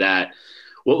all of that,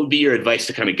 what would be your advice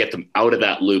to kind of get them out of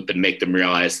that loop and make them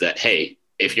realize that, hey,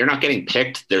 if you're not getting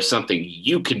picked, there's something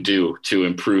you can do to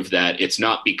improve that. It's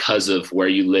not because of where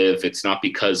you live. It's not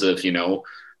because of,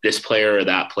 this player or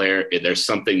that player. There's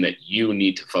something that you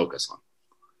need to focus on.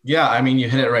 Yeah. I mean, you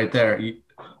hit it right there.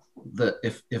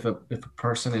 If a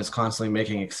person is constantly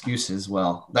making excuses,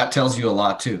 well, that tells you a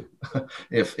lot too.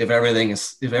 if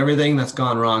everything that's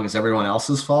gone wrong is everyone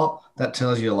else's fault, that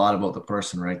tells you a lot about the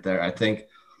person right there. I think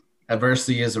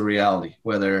adversity is a reality,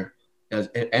 whether as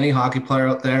any hockey player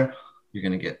out there, you're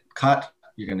going to get cut,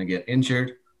 you're going to get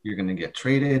injured, you're going to get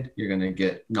traded, you're going to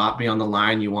get not be on the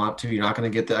line you want to, you're not going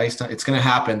to get the ice time. It's going to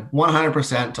happen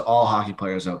 100% to all hockey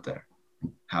players out there.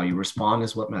 How you respond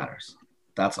is what matters.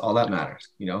 That's all that matters.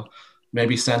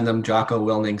 Maybe send them Jocko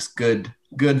Willing's good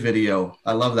video.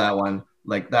 I love that one.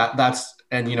 Like that's,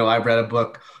 and I've read a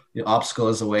book, Obstacle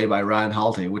is the Way by Ryan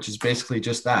Halte, which is basically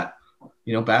just that.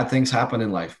 Bad things happen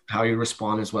in life. How you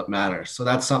respond is what matters. So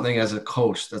that's something as a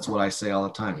coach, that's what I say all the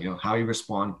time. How you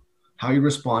respond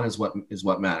is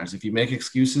what matters. If you make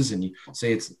excuses and you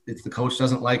say it's the coach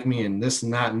doesn't like me and this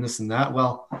and that and this and that,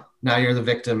 well, now you're the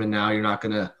victim and now you're not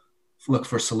going to look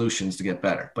for solutions to get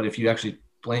better. But if you actually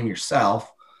blame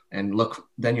yourself and look,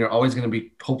 then you're always going to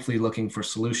be hopefully looking for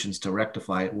solutions to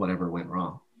rectify whatever went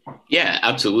wrong. Yeah,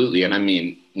 absolutely. And I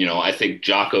mean, I think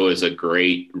Jocko is a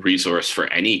great resource for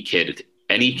any kid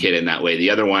in that way. The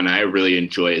other one I really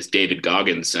enjoy is David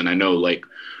Goggins. And I know like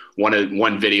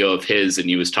one video of his, and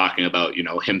he was talking about,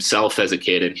 himself as a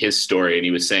kid and his story. And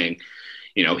he was saying,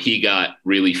 he got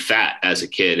really fat as a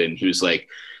kid. And he was like,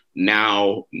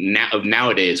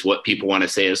 nowadays, what people want to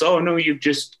say is, oh no, you've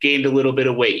just gained a little bit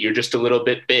of weight. You're just a little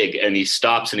bit big. And he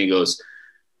stops and he goes,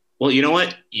 well, you know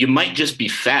what? You might just be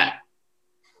fat.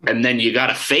 And then you got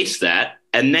to face that,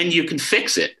 and then you can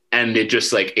fix it. And it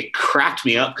just it cracked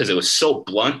me up because it was so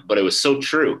blunt, but it was so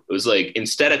true. It was like,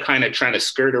 instead of kind of trying to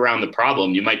skirt around the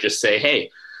problem, you might just say,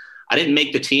 hey, I didn't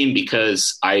make the team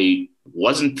because I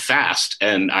wasn't fast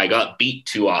and I got beat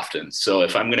too often. So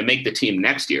if I'm going to make the team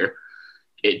next year,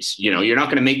 it's, you're not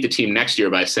going to make the team next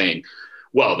year by saying,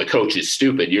 well, the coach is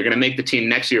stupid. You're going to make the team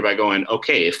next year by going,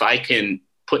 okay, if I can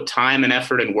put time and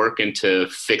effort and work into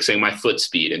fixing my foot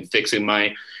speed and fixing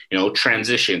my,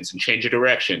 transitions and change of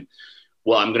direction,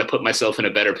 well, I'm going to put myself in a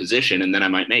better position and then I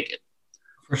might make it.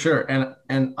 For sure.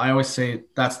 And I always say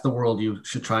that's the world you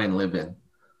should try and live in,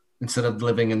 instead of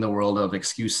living in the world of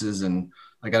excuses and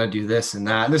I got to do this and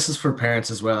that. This is for parents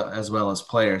as well as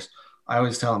players. I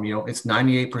always tell them, it's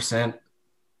 98%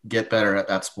 get better at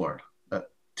that sport.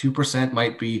 2%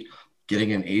 might be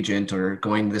getting an agent or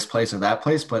going this place or that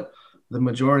place, but the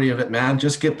majority of it, man,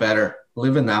 just get better.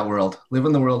 Live in that world. Live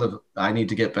in the world of I need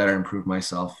to get better, improve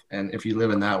myself. And if you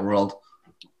live in that world,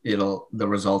 the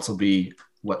results will be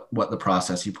what the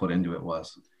process you put into it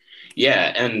was.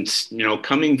 Yeah. And,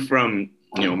 coming from,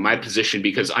 my position,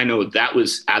 because I know that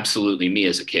was absolutely me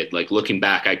as a kid. Like looking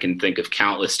back, I can think of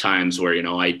countless times where,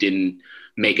 I didn't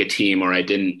make a team or I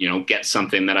didn't, get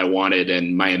something that I wanted.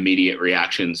 And my immediate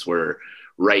reactions were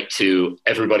right to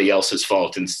everybody else's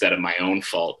fault instead of my own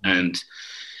fault. And,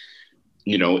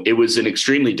 it was an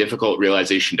extremely difficult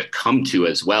realization to come to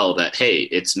as well that, hey,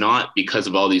 it's not because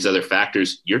of all these other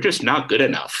factors. You're just not good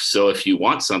enough. So if you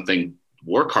want something,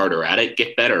 work harder at it,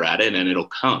 get better at it, and it'll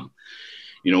come.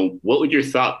 What would your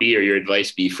thought be or your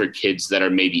advice be for kids that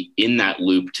are maybe in that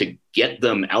loop to get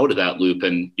them out of that loop?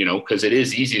 And, because it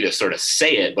is easy to sort of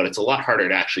say it, but it's a lot harder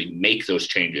to actually make those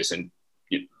changes in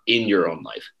your own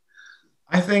life.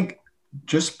 I think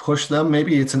just push them.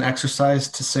 Maybe it's an exercise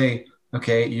to say,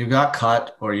 okay, you got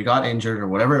cut or you got injured or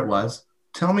whatever it was.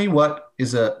 Tell me what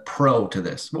is a pro to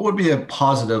this. What would be a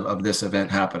positive of this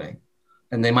event happening?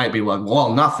 And they might be like,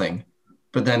 well, nothing.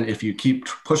 But then if you keep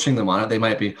pushing them on it, they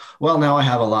might be, well, now I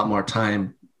have a lot more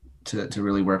time to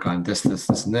really work on this,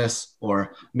 and this.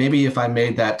 Or maybe if I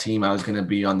made that team, I was going to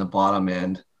be on the bottom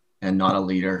end and not a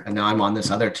leader. And now I'm on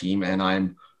this other team and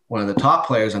I'm one of the top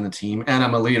players on the team and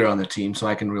I'm a leader on the team, so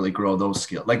I can really grow those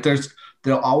skills. Like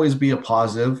there'll always be a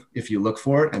positive if you look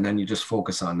for it and then you just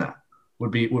focus on that.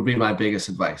 Would be my biggest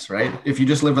advice, right? If you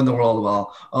just live in the world,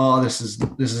 well, oh, this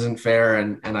isn't fair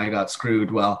and I got screwed.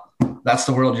 Well, that's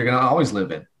the world you're going to always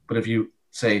live in. But if you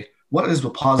say, what is the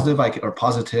positive or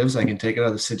positives I can take out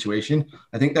of the situation,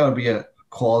 I think that would be a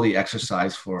quality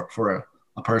exercise for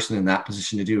a person in that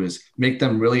position to do, is make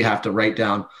them really have to write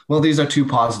down, well, these are 2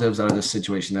 positives out of this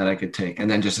situation that I could take,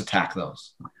 and then just attack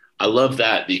those. I love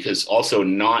that, because also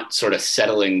not sort of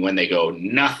settling when they go,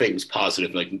 nothing's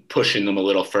positive, like pushing them a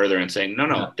little further and saying,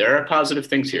 no, there are positive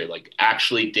things here, like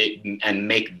actually and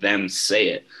make them say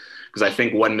it. Because I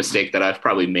think one mistake that I've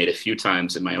probably made a few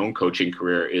times in my own coaching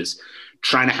career is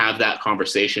trying to have that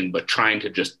conversation, but trying to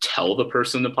just tell the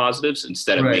person the positives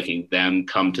instead of making them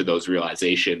come to those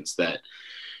realizations that,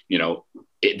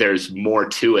 there's more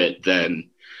to it than,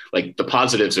 like, the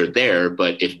positives are there,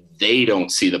 but if they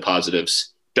don't see the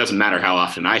positives, doesn't matter how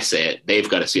often I say it, they've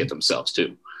got to see it themselves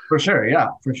too. For sure.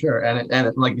 Yeah, for sure.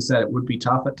 And like you said, it would be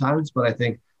tough at times, but I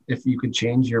think if you could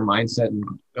change your mindset and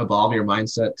evolve your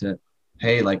mindset to,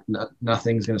 hey, like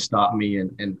nothing's going to stop me.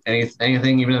 And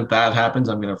anything, even if bad happens,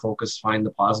 I'm going to find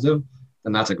the positive.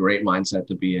 Then that's a great mindset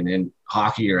to be in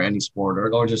hockey or any sport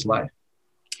or just life.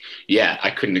 Yeah,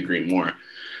 I couldn't agree more.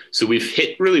 So we've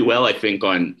hit really well, I think,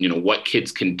 on, what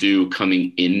kids can do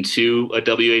coming into a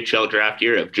WHL draft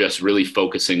year, of just really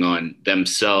focusing on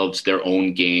themselves, their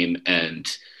own game, and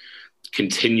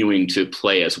continuing to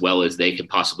play as well as they can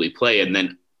possibly play. And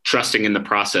then trusting in the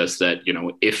process that,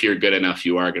 if you're good enough,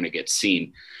 you are going to get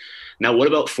seen. Now, what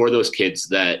about for those kids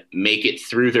that make it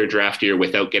through their draft year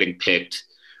without getting picked?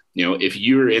 If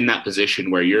you're in that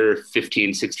position where you're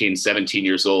 15, 16, 17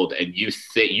 years old and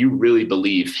you really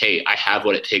believe, hey, I have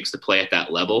what it takes to play at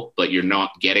that level, but you're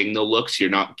not getting the looks, you're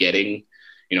not getting,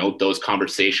 those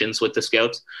conversations with the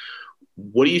scouts.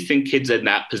 What do you think kids in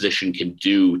that position can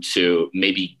do to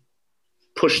maybe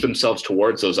push themselves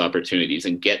towards those opportunities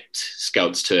and get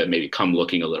scouts to maybe come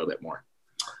looking a little bit more?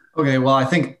 Okay, well, I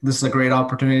think this is a great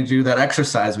opportunity to do that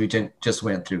exercise we just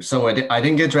went through. So I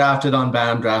didn't get drafted on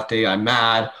BAM draft day. I'm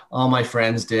mad. All my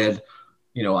friends did.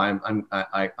 I'm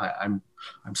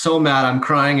so mad. I'm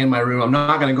crying in my room. I'm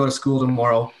not going to go to school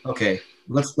tomorrow. Okay,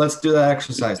 let's do that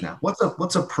exercise now.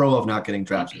 What's a pro of not getting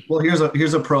drafted? Well,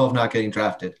 here's a pro of not getting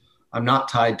drafted. I'm not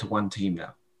tied to one team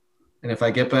now. And if I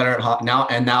get better at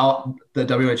now the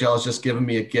WHL has just given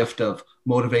me a gift of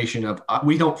motivation of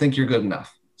we don't think you're good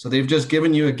enough. So they've just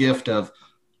given you a gift of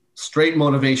straight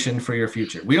motivation for your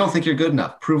future. We don't think you're good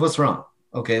enough. Prove us wrong.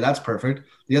 Okay, that's perfect.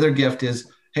 The other gift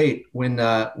is, hey, when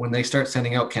they start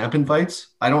sending out camp invites,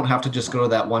 I don't have to just go to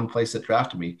that one place that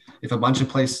drafted me. If a bunch of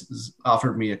places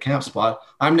offered me a camp spot,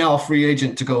 I'm now a free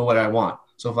agent to go what I want.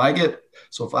 They've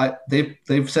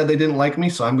said they didn't like me,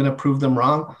 so I'm going to prove them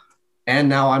wrong. And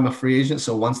now I'm a free agent.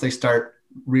 So once they start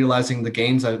realizing the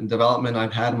gains and development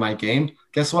I've had in my game,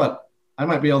 guess what? I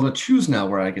might be able to choose now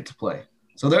where I get to play.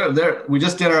 So we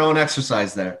just did our own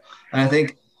exercise there. And I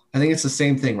think it's the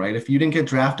same thing, right? If you didn't get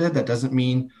drafted, that doesn't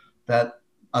mean that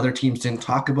other teams didn't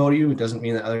talk about you. It doesn't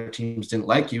mean that other teams didn't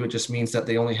like you. It just means that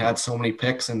they only had so many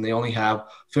picks and they only have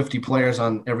 50 players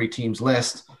on every team's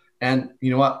list. And you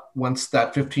know what? Once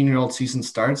that 15-year-old season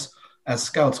starts, as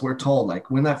scouts, we're told, like,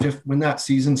 when that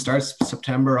season starts,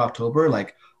 September, October,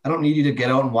 like, I don't need you to get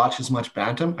out and watch as much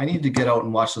Bantam. I need to get out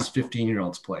and watch those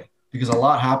 15-year-olds play. Because a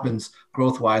lot happens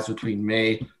growth-wise between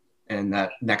May and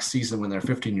that next season when they're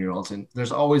 15-year-olds. And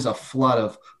there's always a flood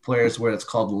of players where it's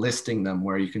called listing them,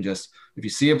 where you can just, if you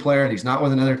see a player and he's not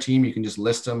with another team, you can just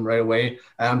list them right away,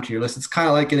 add them to your list. It's kind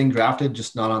of like getting drafted,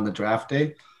 just not on the draft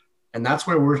day. And that's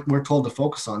where we're told to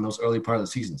focus on those early part of the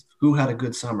seasons. Who had a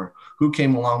good summer? Who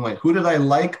came a long way? Who did I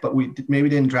like, but we maybe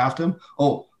didn't draft him?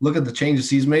 Oh, look at the changes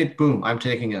he's made. Boom, I'm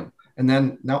taking him. And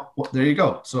then now, there you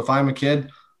go. So if I'm a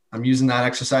kid, I'm using that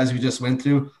exercise we just went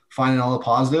through, finding all the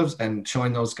positives and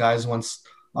showing those guys once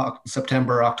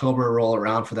September, October roll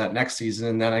around for that next season.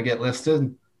 And then I get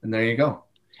listed and there you go.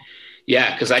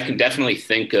 Yeah, because I can definitely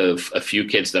think of a few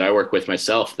kids that I work with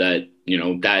myself that,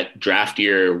 that draft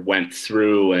year went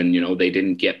through and, they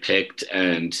didn't get picked.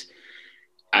 And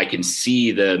I can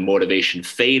see the motivation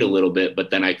fade a little bit, but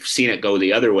then I've seen it go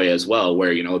the other way as well,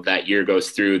 where, that year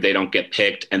goes through, they don't get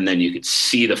picked. And then you could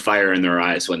see the fire in their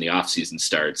eyes when the off season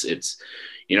starts. It's,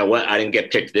 what, I didn't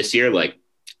get picked this year. Like,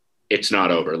 it's not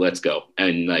over. Let's go.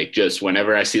 And like, just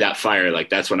whenever I see that fire, like,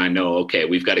 that's when I know, okay,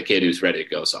 we've got a kid who's ready to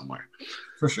go somewhere.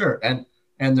 For sure.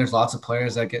 And there's lots of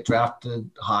players that get drafted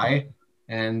high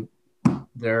and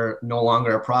they're no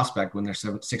longer a prospect when they're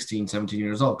 16, 17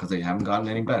 years old because they haven't gotten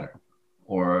any better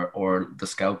or the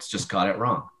scouts just got it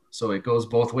wrong. So it goes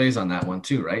both ways on that one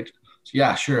too, right? So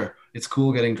yeah, sure. It's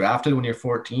cool getting drafted when you're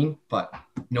 14, but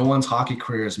no one's hockey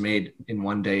career is made in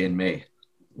one day in May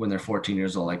when they're 14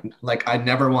 years old. Like I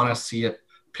never want to see a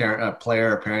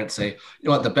player or parent say, you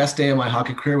know what, the best day of my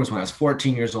hockey career was when I was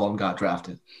 14 years old and got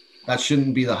drafted. That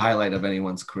shouldn't be the highlight of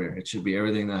anyone's career. It should be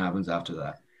everything that happens after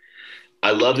that.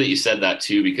 I love that you said that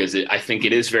too, because I think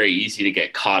it is very easy to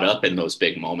get caught up in those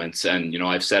big moments. And,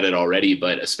 I've said it already,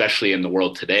 but especially in the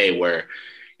world today where,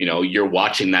 you're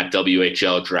watching that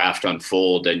WHL draft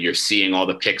unfold and you're seeing all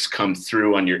the picks come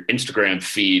through on your Instagram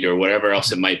feed or whatever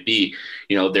else it might be.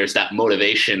 There's that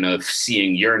motivation of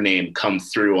seeing your name come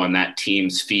through on that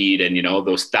team's feed and,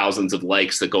 those thousands of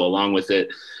likes that go along with it.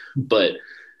 But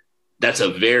that's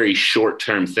a very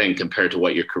short-term thing compared to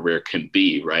what your career can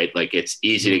be, right? Like it's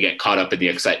easy to get caught up in the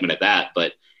excitement of that.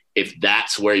 But if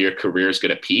that's where your career is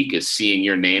going to peak, is seeing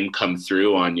your name come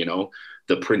through on,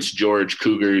 the Prince George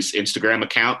Cougars Instagram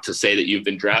account to say that you've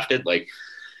been drafted, like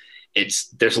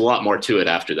there's a lot more to it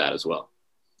after that as well.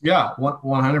 Yeah,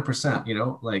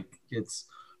 100%, like it's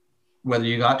whether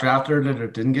you got drafted or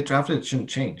didn't get drafted, it shouldn't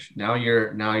change. Now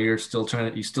you're still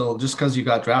just because you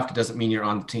got drafted doesn't mean you're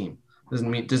on the team.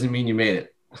 Doesn't mean you made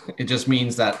it. It just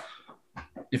means that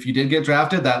if you did get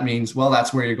drafted, that means, well,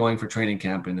 that's where you're going for training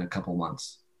camp in a couple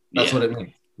months. That's what it means.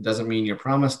 It doesn't mean you're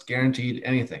promised, guaranteed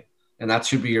anything. And that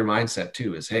should be your mindset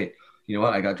too, is, hey, you know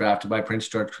what? I got drafted by Prince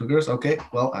George Cougars. Okay,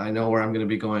 well, I know where I'm going to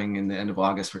be going in the end of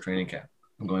August for training camp.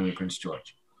 I'm going to Prince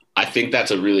George. I think that's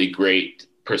a really great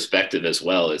perspective as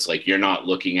well. It's like, you're not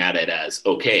looking at it as,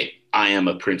 okay, I am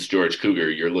a Prince George Cougar.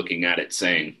 You're looking at it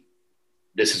saying,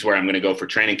 this is where I'm going to go for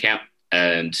training camp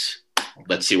and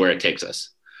let's see where it takes us.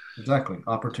 Exactly.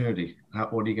 Opportunity.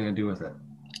 What are you going to do with it?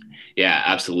 Yeah,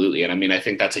 absolutely. And I mean, I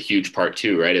think that's a huge part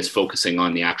too, right? Is focusing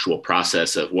on the actual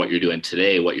process of what you're doing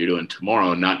today, what you're doing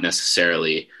tomorrow, not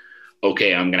necessarily,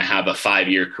 okay, I'm going to have a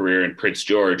 5-year career in Prince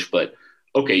George, but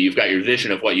okay, you've got your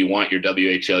vision of what you want your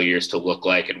WHL years to look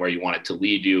like and where you want it to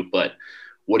lead you. But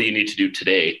what do you need to do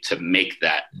today to make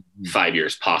that 5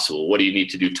 years possible? What do you need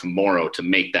to do tomorrow to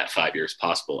make that 5 years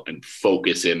possible, and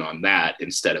focus in on that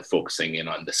instead of focusing in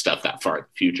on the stuff that far in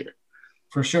the future?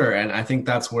 For sure. And I think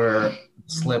that's where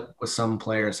slip with some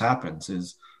players happens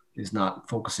is not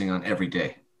focusing on every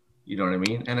day. You know what I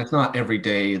mean? And it's not every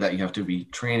day that you have to be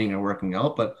training or working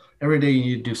out, but every day you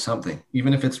need to do something,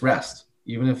 even if it's rest,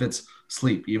 even if it's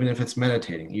sleep, even if it's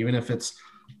meditating, even if it's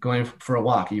going for a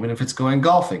walk, even if it's going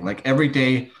golfing. Like every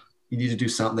day you need to do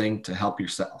something to help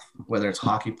yourself, whether it's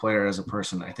hockey player as a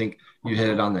person. I think you hit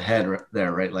it on the head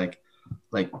there, right? Like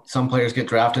some players get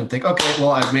drafted and think, okay,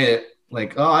 well, I've made it.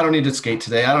 Like, oh, I don't need to skate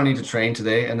today. I don't need to train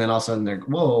today. And then all of a sudden they're,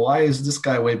 whoa, why is this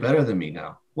guy way better than me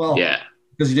now? Well, yeah,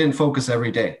 because you didn't focus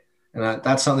every day. And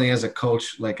that's something as a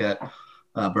coach, like at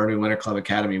Burnaby Winter Club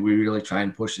Academy, we really try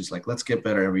and push is like, let's get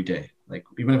better every day. Like,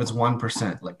 even if it's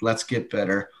 1%, like, let's get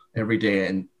better every day.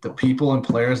 And the people and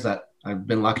players that I've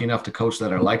been lucky enough to coach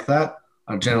that are like that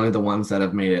are generally the ones that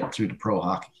have made it through to pro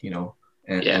hockey,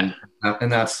 and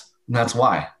that's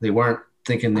why they weren't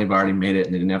thinking they've already made it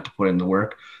and they didn't have to put in the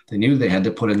work. They knew they had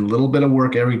to put in a little bit of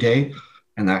work every day,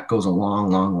 and that goes a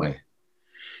long, long way.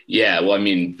 Yeah, well, I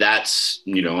mean, that's,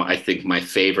 I think my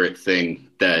favorite thing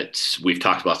that we've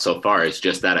talked about so far is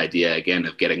just that idea, again,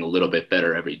 of getting a little bit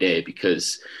better every day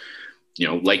because,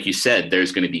 like you said,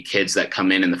 there's going to be kids that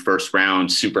come in the first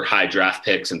round, super high draft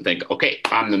picks and think, okay,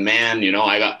 I'm the man,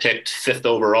 I got picked 5th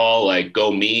overall, like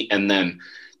go me. And then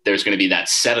there's going to be that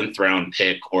 7th round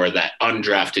pick or that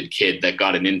undrafted kid that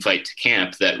got an invite to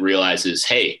camp that realizes,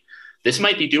 hey, this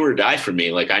might be do or die for me.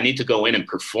 Like I need to go in and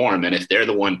perform. And if they're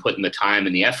the one putting the time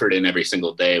and the effort in every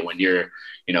single day when you're,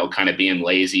 kind of being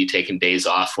lazy, taking days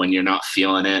off when you're not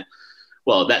feeling it,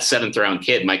 well, that 7th round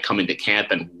kid might come into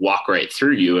camp and walk right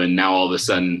through you. And now all of a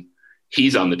sudden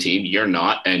he's on the team, you're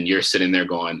not, and you're sitting there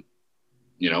going,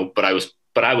 but I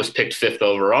was picked 5th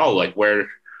overall. Like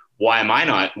why am I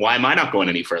not going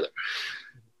any further?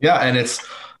 Yeah. And it's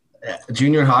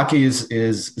junior hockey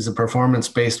is a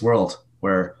performance-based world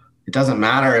where it doesn't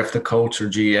matter if the coach or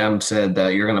GM said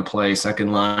that you're going to play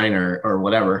second line or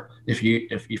whatever. If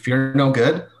you're no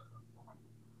good,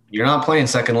 you're not playing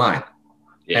second line.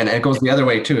 Yeah. And it goes the other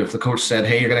way too. If the coach said,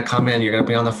 hey, you're going to come in, you're going to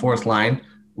be on the 4th line.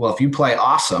 Well, if you play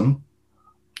awesome,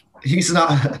 he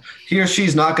or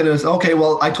she's not going to, okay,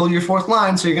 well, I told you you're 4th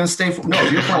line, so you're going to stay. No,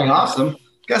 you're playing awesome.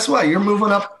 Guess what? You're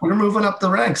moving up the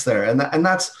ranks there. And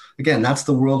that's, again, that's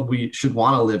the world we should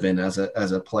want to live in as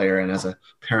a player and as a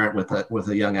parent with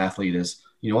a young athlete is,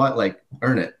 you know what, like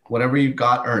earn it, whatever you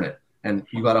got, earn it. And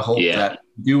you got to hope that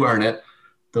you earn it.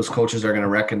 those coaches are going to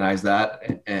recognize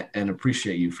that and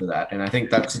appreciate you for that. And I think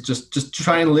that's just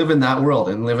try and live in that world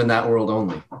and live in that world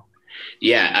only.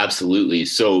 Yeah, absolutely.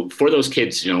 So for those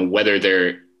kids, whether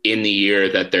they're in the year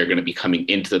that they're going to be coming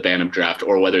into the Bantam draft,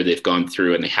 or whether they've gone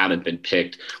through and they haven't been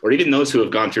picked, or even those who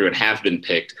have gone through and have been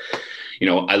picked,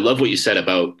 I love what you said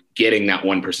about getting that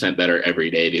 1% better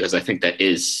every day, because I think that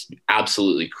is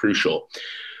absolutely crucial.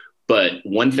 But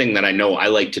one thing that I know I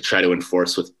like to try to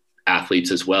enforce with athletes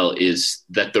as well is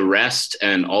that the rest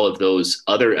and all of those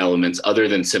other elements, other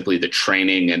than simply the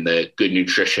training and the good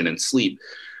nutrition and sleep,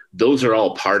 those are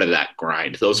all part of that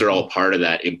grind. Those are all part of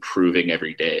that improving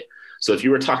every day. So if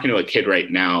you were talking to a kid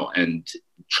right now and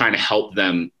trying to help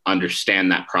them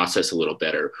understand that process a little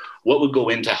better, what would go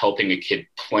into helping a kid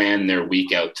plan their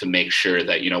week out to make sure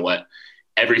that,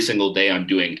 every single day I'm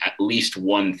doing at least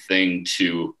one thing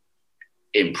to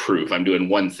improve. I'm doing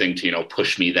one thing to,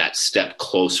 push me that step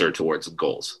closer towards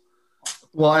goals.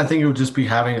 Well, I think it would just be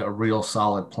having a real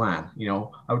solid plan.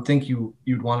 I would think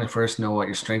you'd want to first know what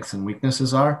your strengths and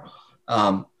weaknesses are.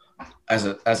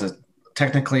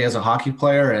 Technically as a hockey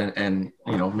player and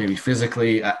maybe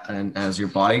physically and as your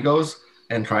body goes,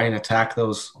 and try and attack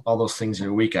all those things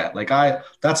you're weak at.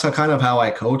 That's kind of how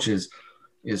I coach is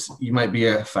you might be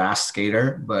a fast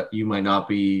skater, but you might not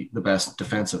be the best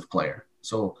defensive player.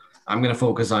 So I'm going to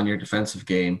focus on your defensive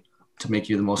game to make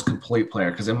you the most complete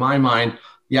player. Because in my mind,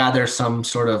 there's some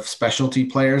sort of specialty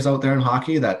players out there in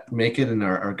hockey that make it and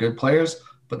are good players,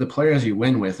 but the players you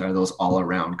win with are those all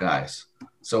around guys.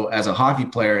 So as a hockey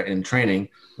player in training,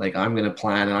 I'm going to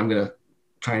plan and I'm going to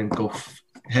try and go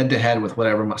head to head with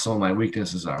whatever some of my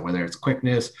weaknesses are, whether it's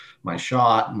quickness, my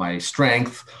shot, my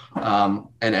strength,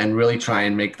 and really try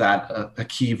and make that a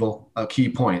key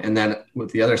point. And then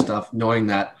with the other stuff, knowing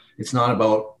that it's not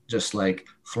about just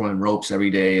throwing ropes every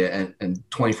day and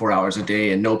 24 hours a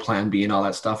day and no plan B and all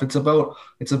that stuff. It's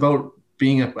about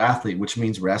being an athlete, which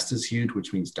means rest is huge,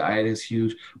 which means diet is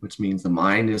huge, which means the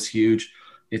mind is huge.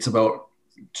 It's about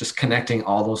just connecting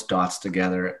all those dots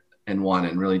together in one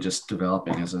and really just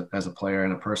developing as a player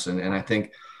and a person. And I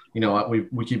think,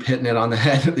 we keep hitting it on the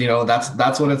head.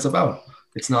 That's what it's about.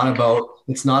 It's not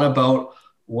about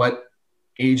what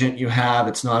agent you have.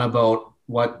 It's not about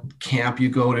what camp you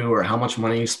go to or how much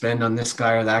money you spend on this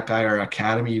guy or that guy or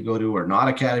academy you go to or not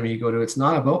academy you go to. It's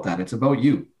not about that. It's about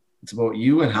you. It's about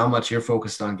you and how much you're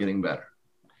focused on getting better.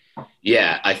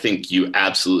 Yeah, I think you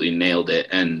absolutely nailed it.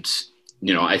 And,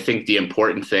 I think the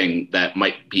important thing that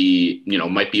might be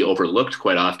overlooked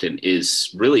quite often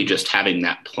is really just having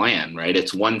that plan, right?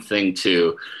 It's one thing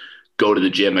to go to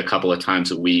the gym a couple of times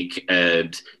a week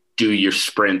and do your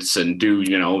sprints and do,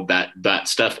 that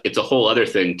stuff. It's a whole other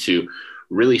thing to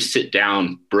really sit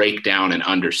down, break down, and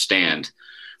understand,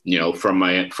 from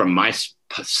my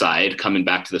side, coming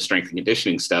back to the strength and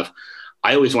conditioning stuff,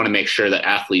 I always want to make sure that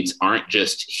athletes aren't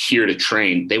just here to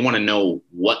train. They want to know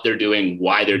what they're doing,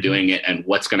 why they're doing it, and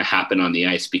what's going to happen on the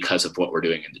ice because of what we're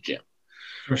doing in the gym.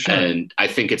 For sure. And I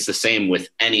think it's the same with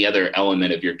any other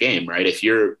element of your game, right? If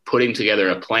you're putting together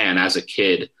a plan as a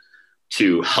kid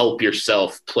to help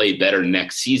yourself play better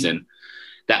next season,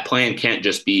 that plan can't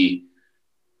just be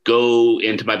go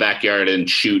into my backyard and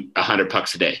shoot 100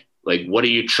 pucks a day. What are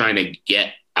you trying to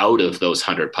get out of those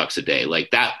 100 pucks a day?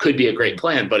 That could be a great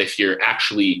plan, but if you're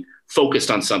actually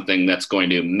focused on something that's going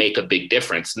to make a big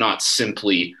difference, not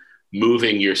simply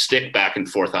moving your stick back and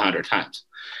forth 100 times.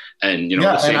 And,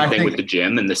 the same thing with the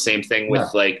gym and the same thing with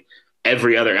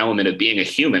every other element of being a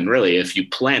human, really. If you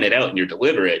plan it out and you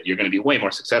deliver it, you're going to be way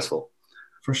more successful.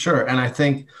 For sure. And I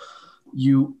think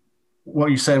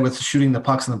what you said with shooting the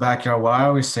pucks in the backyard, what I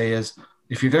always say is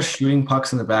if you're just shooting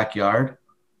pucks in the backyard,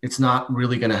 it's not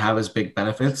really going to have as big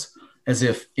benefits as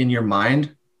if in your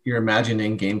mind, you're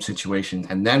imagining game situation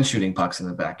and then shooting pucks in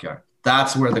the backyard.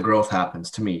 That's where the growth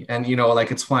happens to me. And,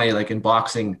 it's funny, in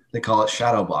boxing, they call it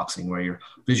shadow boxing, where you're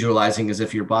visualizing as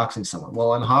if you're boxing someone.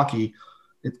 Well, in hockey,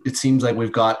 it seems like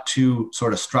we've got too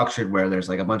sort of structured where there's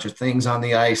a bunch of things on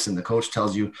the ice and the coach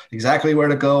tells you exactly where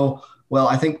to go. Well,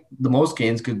 I think the most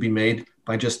gains could be made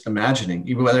by just imagining,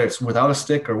 even whether it's without a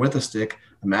stick or with a stick,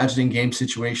 imagining game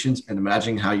situations and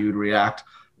imagining how you would react.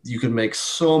 You could make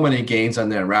so many gains on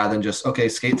there rather than just,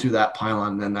 skate through that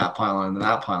pylon, then that pylon, and then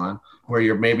that pylon, where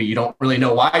you don't really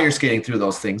know why you're skating through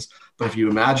those things. But if you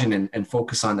imagine and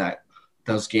focus on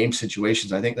those game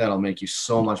situations, I think that'll make you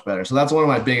so much better. So that's one of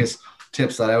my biggest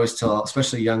tips that I always tell,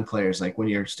 especially young players, when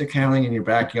you're stick handling in your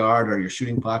backyard or you're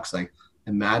shooting pucks,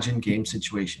 imagine game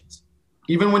situations.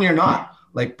 Even when you're not,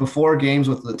 before games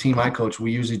with the team I coach,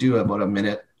 we usually do about a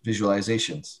minute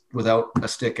visualizations without a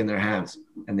stick in their hands.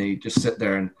 And they just sit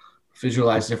there and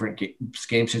visualize different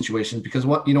game situations because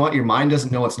your mind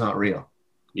doesn't know it's not real.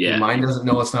 Yeah. Your mind doesn't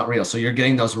know it's not real. So you're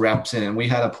getting those reps in. And we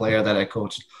had a player that I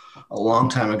coached a long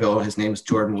time ago. His name is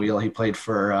Jordan Wheel. He played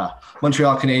for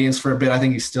Montreal Canadiens for a bit. I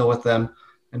think he's still with them.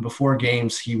 And before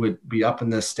games, he would be up in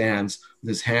the stands with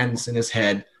his hands in his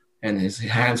head and his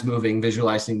hands moving,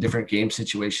 visualizing different game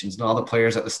situations. And all the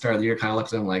players at the start of the year kind of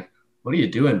looked at him like, what are you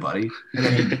doing, buddy?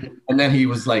 And then he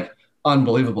was like,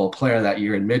 unbelievable player that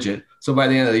year in midget. So by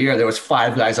the end of the year, there was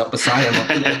 5 guys up beside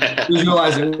him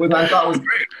visualizing, which I thought was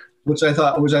great, which I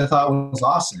thought was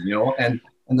awesome, you know.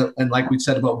 And like we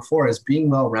said about before, is being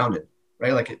well-rounded,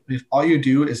 right? Like if all you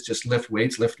do is just lift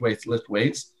weights.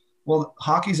 Well,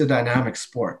 hockey's a dynamic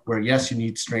sport where yes, you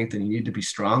need strength and you need to be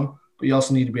strong, but you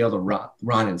also need to be able to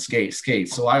run and skate.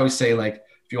 So I always say, like,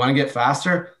 if you want to get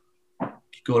faster,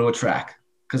 go to a track.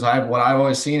 Because what I've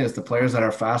always seen is the players that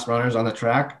are fast runners on the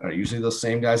track are usually those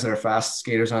same guys that are fast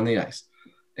skaters on the ice.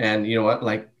 And you know what?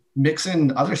 Like, mix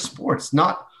in other sports,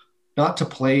 not to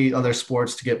play other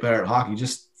sports to get better at hockey,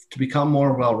 just to become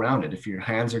more well-rounded. If your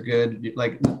hands are good,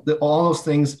 like all those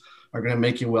things are going to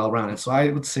make you well-rounded. So I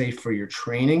would say for your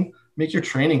training, make your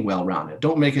training well-rounded.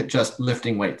 Don't make it just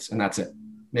lifting weights and that's it.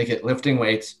 Make it lifting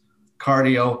weights,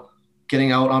 cardio,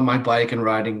 getting out on my bike and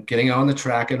riding, getting out on the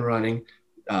track and running,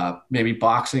 maybe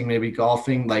boxing, maybe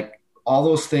golfing. Like, all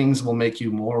those things will make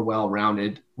you more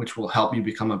well-rounded, which will help you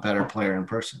become a better player in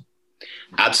person.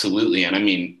 Absolutely. And I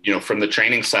mean, you know, from the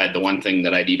training side, the one thing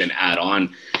that I'd even add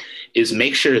on is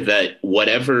make sure that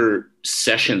whatever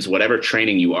sessions, whatever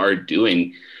training you are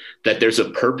doing, that there's a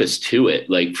purpose to it.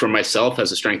 Like, for myself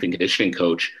as a strength and conditioning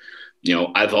coach, you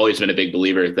know, I've always been a big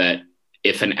believer that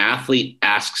if an athlete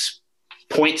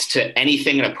points to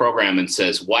anything in a program and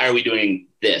says, why are we doing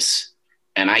this?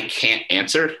 And I can't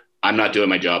answer, I'm not doing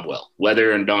my job well,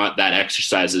 whether or not that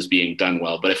exercise is being done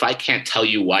well. But if I can't tell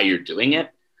you why you're doing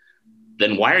it,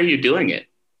 then why are you doing it?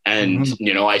 And,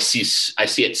 you know, I see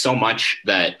it so much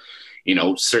that, you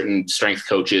know, certain strength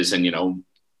coaches, and, you know,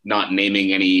 not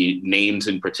naming any names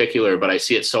in particular, but I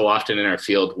see it so often in our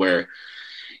field where,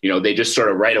 you know, they just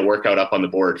sort of write a workout up on the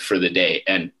board for the day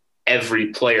and every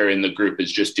player in the group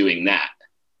is just doing that.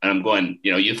 And I'm going,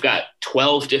 you know, you've got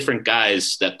 12 different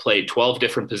guys that play 12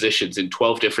 different positions in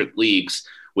 12 different leagues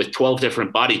with 12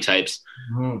 different body types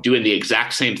doing the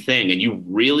exact same thing. And you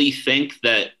really think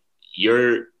that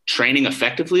you're training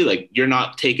effectively? Like, you're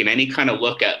not taking any kind of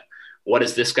look at what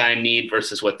does this guy need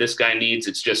versus what this guy needs.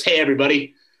 It's just, hey,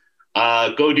 everybody,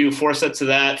 go do 4 sets of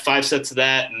that, 5 sets of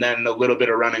that, and then a little bit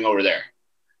of running over there.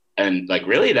 And like,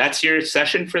 really, that's your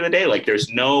session for the day? Like, there's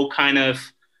no kind of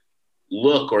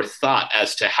look or thought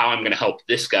as to how I'm going to help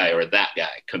this guy or that guy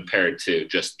compared to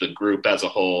just the group as a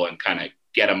whole and kind of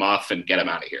get them off and get them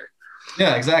out of here.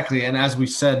 Yeah, exactly. And as we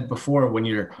said before, when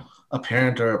you're a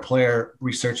parent or a player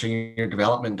researching your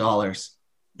development dollars,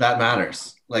 that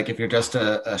matters. Like, if you're just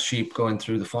a sheep going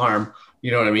through the farm,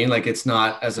 you know what I mean? Like, it's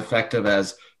not as effective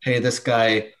as, hey, this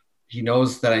guy, he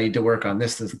knows that I need to work on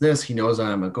this. He knows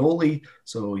I'm a goalie,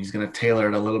 so he's going to tailor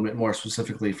it a little bit more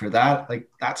specifically for that. Like,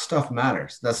 that stuff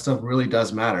matters. That stuff really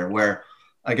does matter. Where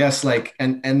I guess, like,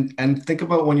 and think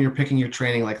about when you're picking your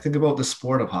training, like, think about the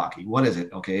sport of hockey. What is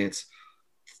it? Okay, it's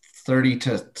 30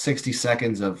 to 60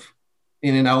 seconds of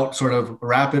in and out sort of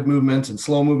rapid movements and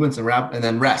slow movements and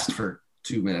then rest for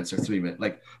 2 minutes or 3 minutes.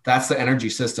 Like, that's the energy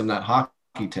system that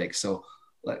hockey takes. So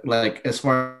like as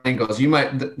far as it goes,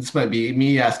 this might be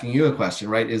me asking you a question,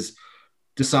 right?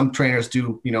 Do some trainers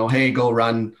do, you know, hey, go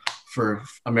run for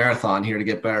a marathon here to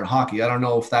get better at hockey? I don't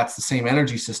know if that's the same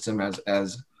energy system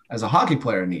as a hockey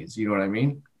player needs. You know what I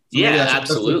mean? So yeah,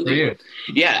 absolutely.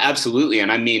 Yeah, absolutely. And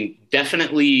I mean,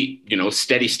 definitely, you know,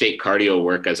 steady state cardio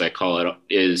work, as I call it,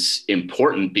 is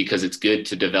important because it's good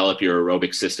to develop your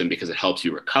aerobic system because it helps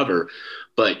you recover.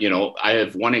 But, you know, I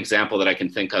have one example that I can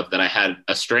think of that I had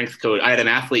a strength coach. I had an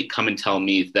athlete come and tell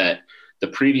me that the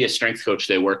previous strength coach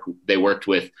they worked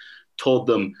with told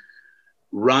them,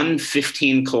 run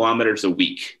 15 kilometers a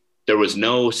week. There was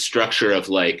no structure of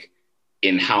like,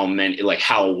 in how many, like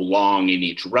how long in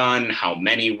each run, how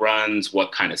many runs,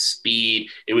 what kind of speed.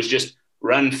 It was just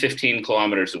run 15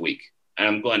 kilometers a week. And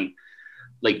I'm going,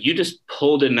 like, you just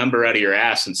pulled a number out of your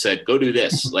ass and said, go do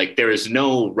this. Like, there is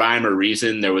no rhyme or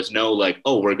reason. There was no like,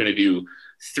 oh, we're going to do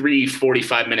 3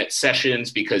 45-minute sessions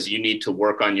because you need to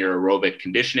work on your aerobic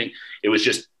conditioning. It was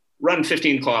just run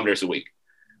 15 kilometers a week.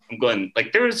 I'm going,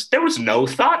 like, there was no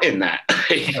thought in that.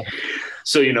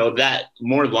 So, you know, that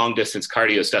more long distance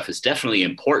cardio stuff is definitely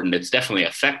important. It's definitely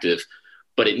effective,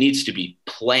 but it needs to be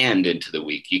planned into the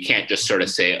week. You can't just sort of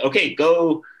say, okay,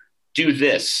 go do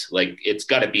this. Like, it's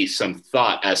got to be some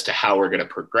thought as to how we're going to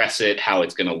progress it, how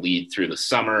it's going to lead through the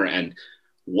summer, and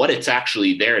what it's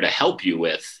actually there to help you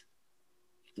with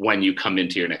when you come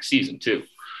into your next season too.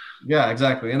 Yeah,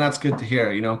 exactly. And that's good to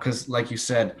hear, because like you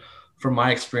said, from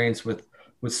my experience with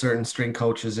certain strength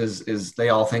coaches is they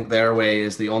all think their way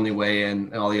is the only way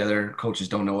and all the other coaches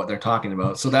don't know what they're talking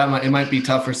about. So it might be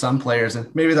tough for some players,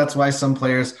 and maybe that's why some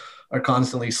players are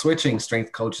constantly switching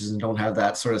strength coaches and don't have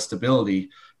that sort of stability.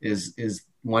 Is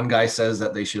one guy says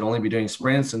that they should only be doing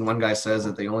sprints and one guy says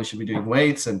that they only should be doing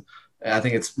weights, and I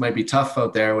think it's might be tough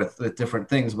out there with different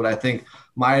things. But I think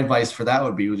my advice for that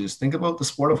would be just think about the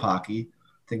sport of hockey.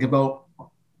 Think about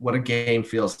what a game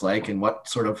feels like and what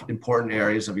sort of important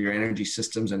areas of your energy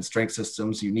systems and strength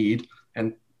systems you need.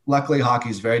 And luckily, hockey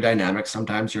is very dynamic.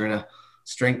 Sometimes you're in a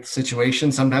strength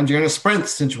situation, sometimes you're in a sprint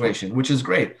situation, which is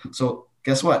great. So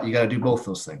guess what? You got to do both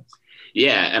those things.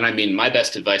 Yeah. And I mean, my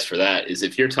best advice for that is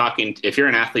if you're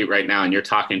an athlete right now and you're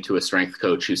talking to a strength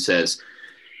coach who says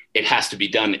it has to be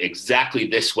done exactly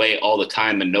this way all the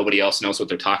time and nobody else knows what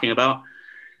they're talking about,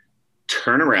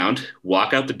 turn around,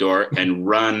 walk out the door, and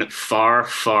run far,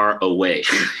 far away.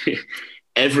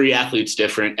 Every athlete's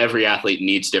different. Every athlete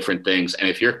needs different things. And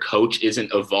if your coach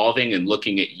isn't evolving and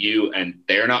looking at you and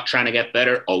they're not trying to get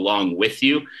better along with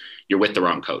you, you're with the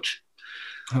wrong coach.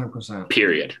 100%.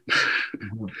 Period.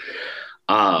 Mm-hmm.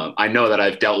 I know that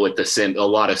I've dealt with a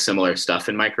lot of similar stuff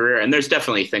in my career. And there's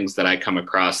definitely things that I come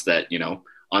across that,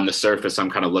 on the surface,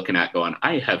 I'm kind of looking at going,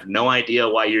 I have no idea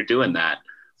why you're doing that.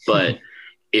 But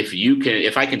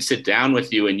if I can sit down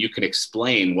with you and you can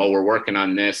explain, well, we're working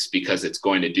on this because it's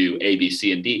going to do A, B,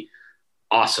 C, and D,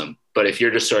 awesome. But if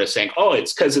you're just sort of saying, oh,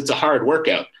 it's because it's a hard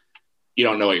workout, you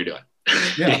don't know what you're doing.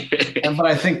 Yeah. But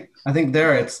I think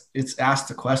there it's ask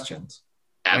the questions.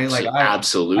 Right?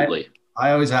 Absolutely.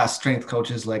 I always ask strength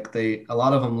coaches, like a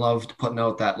lot of them loved putting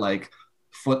out that like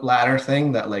foot ladder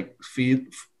thing that like feed.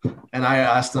 And I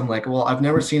asked them like, well, I've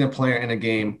never seen a player in a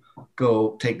game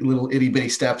go take little itty bitty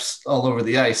steps all over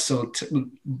the ice. So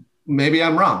maybe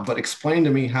I'm wrong, but explain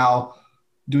to me how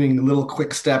doing little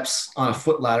quick steps on a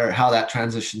foot ladder, how that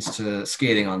transitions to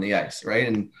skating on the ice. Right.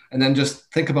 And then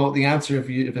just think about the answer if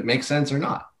it makes sense or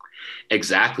not.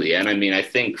 Exactly. And I mean, I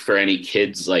think for any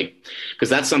kids, because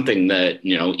that's something that,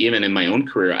 even in my own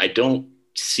career, I don't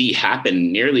see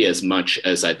happen nearly as much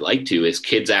as I'd like to, is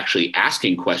kids actually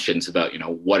asking questions about,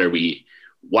 why are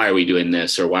we doing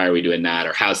this, or why are we doing that,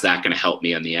 or how's that going to help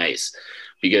me on the ice?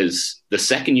 Because the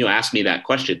second you ask me that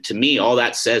question, to me, all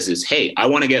that says is, hey, I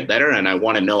want to get better and I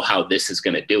want to know how this is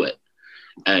going to do it.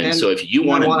 And so if you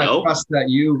want to know, trust that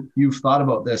you've thought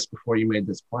about this before you made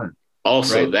this plan.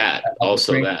 Also right? that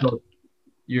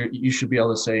you should be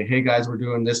able to say, hey guys, we're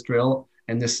doing this drill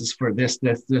and this is for this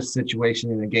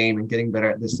situation in a game and getting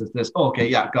better at this. Oh, okay,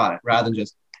 yeah, got it. Rather than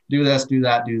just do this, do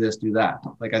that, do this, do that.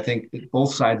 Like, I think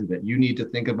both sides of it, you need to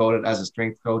think about it as a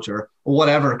strength coach or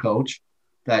whatever coach,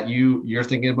 that you're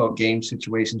thinking about game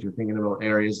situations, you're thinking about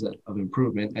areas of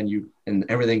improvement, and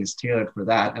everything is tailored for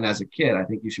that. And as a kid, I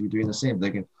think you should be doing the same,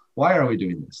 thinking, why are we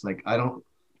doing this? Like,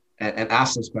 and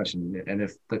ask this question. And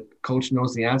if the coach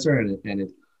knows the answer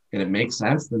and it makes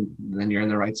sense, then you're in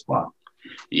the right spot.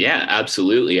 Yeah,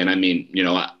 absolutely. And I mean,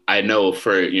 I know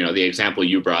for, the example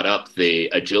you brought up, the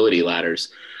agility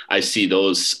ladders, I see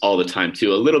those all the time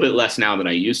too, a little bit less now than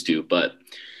I used to. But,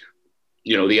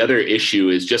 the other issue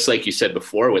is just like you said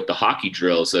before with the hockey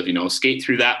drills of, skate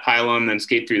through that pylon, then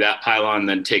skate through that pylon,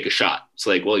 then take a shot. It's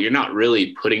like, well, you're not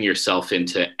really putting yourself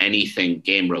into anything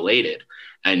game related.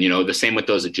 And, the same with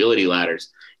those agility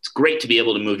ladders. It's great to be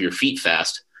able to move your feet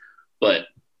fast, but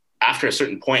after a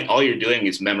certain point, all you're doing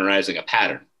is memorizing a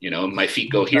pattern. My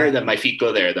feet go here, then my feet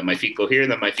go there, then my feet go here,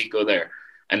 then my feet go there.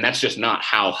 And that's just not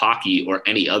how hockey or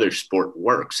any other sport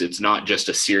works. It's not just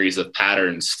a series of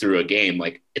patterns through a game.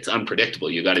 Like, it's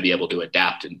unpredictable. You got to be able to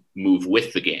adapt and move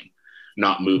with the game,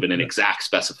 not move in an exact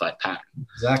specified pattern.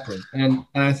 Exactly. And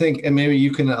I think, and maybe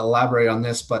you can elaborate on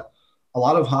this, but a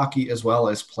lot of hockey as well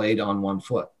is played on one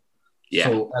foot. Yeah.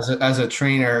 So as a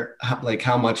trainer, like,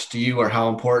 how much do you, or how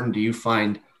important do you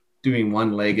find doing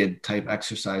one-legged type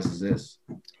exercises is?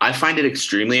 I find it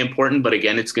extremely important, but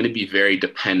again, it's going to be very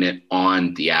dependent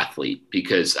on the athlete,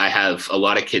 because I have a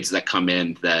lot of kids that come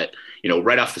in that,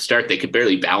 right off the start, they could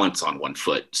barely balance on one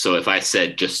foot. So if I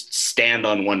said just stand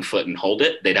on one foot and hold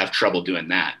it, they'd have trouble doing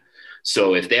that.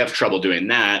 So if they have trouble doing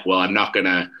that, well, I'm not going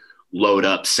to load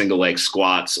up single leg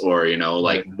squats or,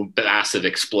 massive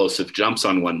explosive jumps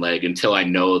on one leg until I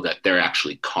know that they're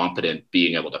actually competent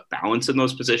being able to balance in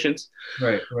those positions.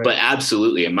 Right. But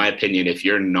absolutely, in my opinion, if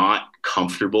you're not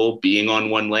comfortable being on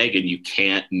one leg and you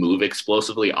can't move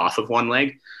explosively off of one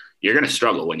leg, you're going to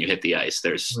struggle when you hit the ice.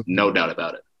 There's no doubt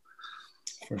about it.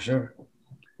 For sure.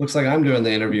 Looks like I'm doing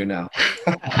the interview now.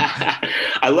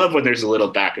 I love when there's a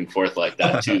little back and forth like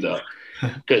that too, though.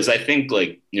 Because I think,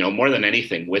 more than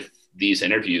anything, with these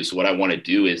interviews, what I want to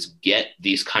do is get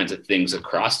these kinds of things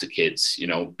across to kids,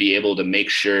 be able to make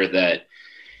sure that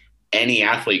any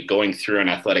athlete going through an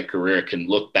athletic career can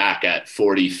look back at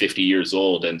 40, 50 years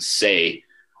old and say,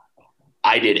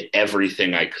 I did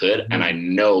everything I could, and I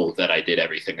know that I did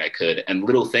everything I could. And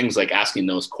little things like asking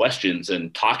those questions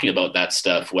and talking about that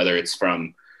stuff, whether it's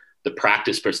from the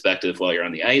practice perspective while you're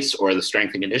on the ice or the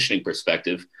strength and conditioning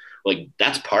perspective, like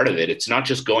that's part of it. It's not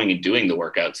just going and doing the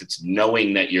workouts. It's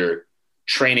knowing that you're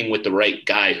training with the right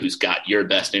guy who's got your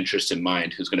best interest in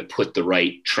mind, who's going to put the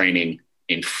right training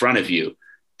in front of you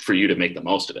for you to make the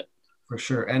most of it. For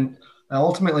sure. And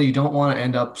ultimately you don't want to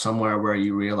end up somewhere where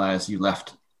you realize you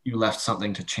left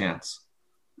something to chance.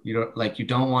 You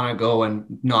don't want to go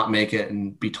and not make it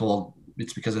and be told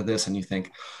it's because of this. And you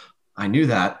think, I knew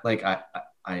that. Like I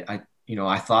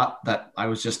thought that I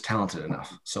was just talented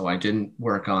enough. So I didn't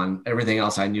work on everything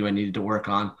else I knew I needed to work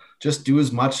on. Just do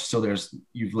as much. So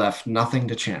you've left nothing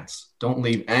to chance. Don't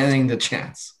leave anything to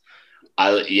chance.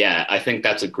 I think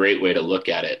that's a great way to look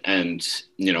at it. And,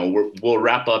 we'll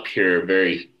wrap up here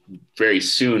very, very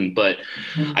soon, but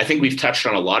I think we've touched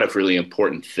on a lot of really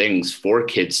important things for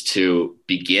kids to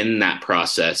begin that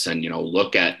process and,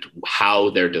 look at how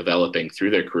they're developing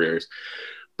through their careers.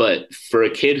 But for a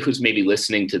kid who's maybe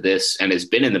listening to this and has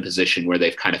been in the position where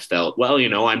they've kind of felt, well,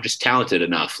 I'm just talented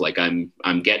enough. Like I'm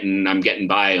getting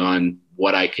by on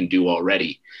what I can do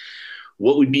already.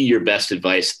 What would be your best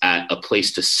advice at a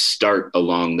place to start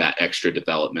along that extra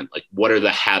development? Like, what are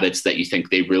the habits that you think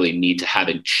they really need to have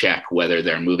in check, whether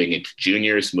they're moving into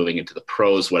juniors, moving into the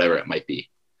pros, whatever it might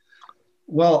be?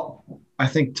 Well, I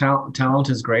think talent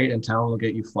is great and talent will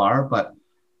get you far. But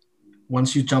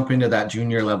once you jump into that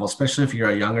junior level, especially if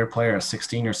you're a younger player, a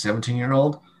 16 or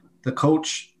 17-year-old, the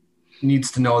coach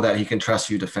needs to know that he can trust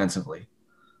you defensively.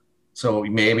 So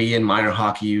maybe in minor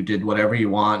hockey, you did whatever you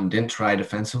want and didn't try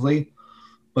defensively.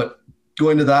 But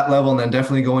going to that level and then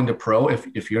definitely going to pro,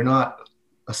 if you're not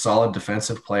a solid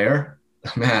defensive player,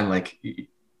 man, like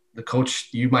the coach,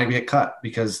 you might get cut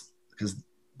because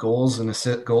goals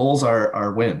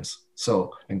are wins.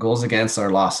 So, and goals against are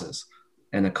losses.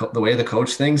 And the way the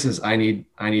coach thinks is I need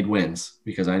wins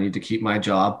because I need to keep my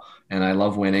job and I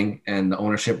love winning and the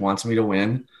ownership wants me to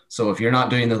win. So if you're not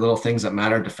doing the little things that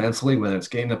matter defensively, whether it's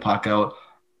getting the puck out,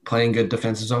 playing good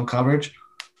defensive zone coverage,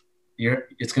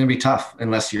 it's going to be tough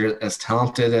unless you're as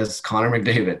talented as Connor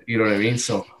McDavid. You know what I mean?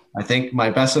 So I think my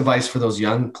best advice for those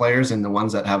young players and the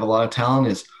ones that have a lot of talent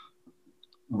is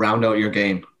round out your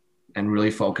game and really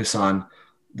focus on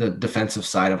the defensive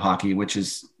side of hockey, which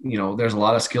is, there's a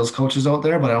lot of skills coaches out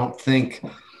there, but I don't think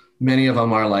many of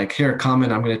them are like, here, come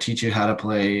and I'm going to teach you how to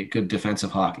play good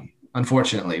defensive hockey,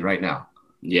 unfortunately, right now.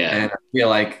 Yeah. And I feel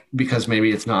like because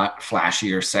maybe it's not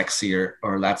flashy or sexy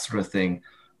or that sort of thing,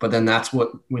 but then that's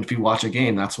if you watch a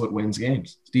game, that's what wins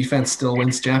games. Defense still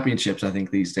wins championships, I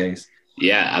think, these days.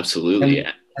 Yeah, absolutely.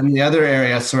 And the other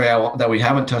area, that we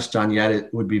haven't touched on yet,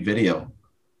 it would be video.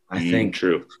 I think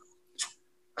true.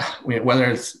 Whether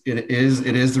it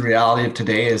is the reality of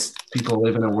today is people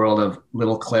live in a world of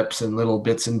little clips and little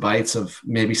bits and bytes of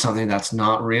maybe something that's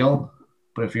not real.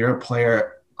 But if you're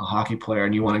a hockey player,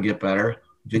 and you want to get better,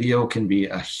 video can be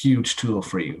a huge tool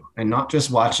for you. And not just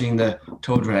watching the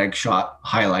toe drag shot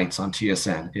highlights on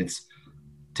TSN. It's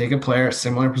take a player,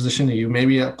 similar position to you,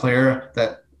 maybe a player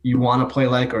that you want to play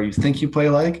like, or you think you play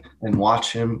like, and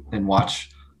watch him and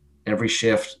watch every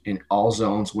shift in all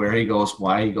zones, where he goes,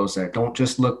 why he goes there. Don't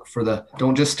just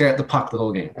stare at the puck the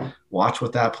whole game. Watch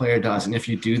what that player does. And if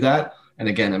you do that, and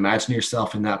again, imagine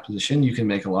yourself in that position, you can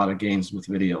make a lot of gains with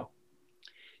video.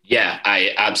 Yeah,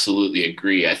 I absolutely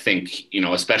agree. I think,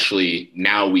 especially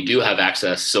now we do have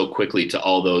access so quickly to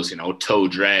all those, toe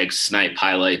drags, snipe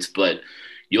highlights, but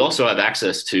you also have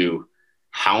access to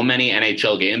how many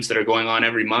NHL games that are going on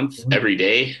every month, every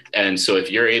day. And so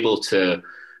if you're able to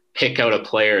pick out a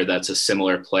player that's a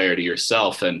similar player to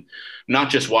yourself and not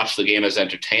just watch the game as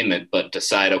entertainment, but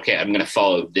decide, okay, I'm going to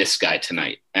follow this guy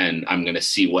tonight and I'm going to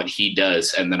see what he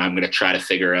does. And then I'm going to try to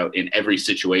figure out in every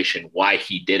situation why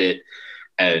he did it.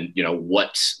 And,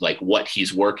 what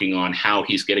he's working on, how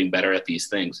he's getting better at these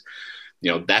things,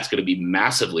 that's going to be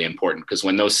massively important because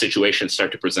when those situations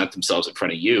start to present themselves in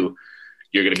front of you,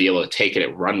 you're going to be able to take it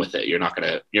and run with it. You're not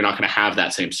going to have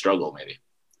that same struggle maybe.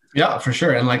 Yeah, for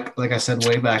sure. And like I said,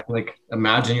 way back, like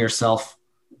imagine yourself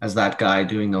as that guy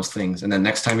doing those things. And then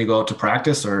next time you go out to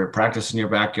practice or practice in your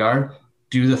backyard,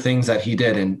 do the things that he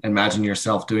did and imagine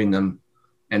yourself doing them.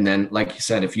 And then, like you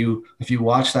said, if you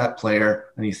watch that player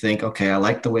and you think, okay, I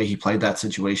like the way he played that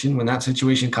situation, when that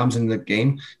situation comes in the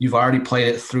game, you've already played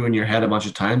it through in your head a bunch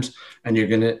of times and you're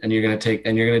going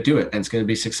to do it and it's going to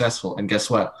be successful. And guess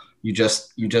what? you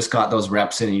just got those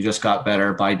reps in, and you just got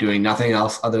better by doing nothing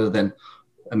else other than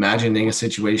imagining a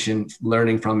situation,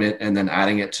 learning from it, and then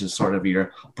adding it to sort of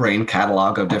your brain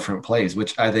catalog of different plays,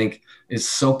 which I think is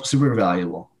so super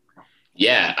valuable.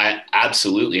 Yeah,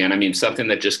 absolutely. And I mean, something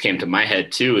that just came to my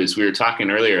head too, is we were talking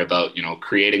earlier about,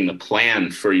 creating the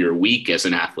plan for your week as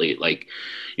an athlete, like,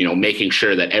 making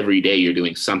sure that every day you're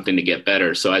doing something to get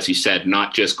better. So as you said,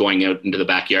 not just going out into the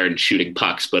backyard and shooting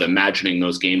pucks, but imagining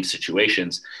those game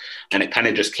situations. And it kind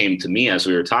of just came to me as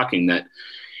we were talking that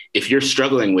if you're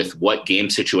struggling with what game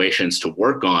situations to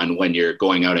work on when you're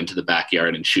going out into the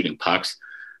backyard and shooting pucks,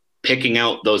 picking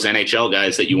out those NHL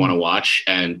guys that you want to watch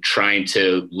and trying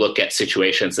to look at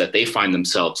situations that they find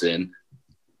themselves in,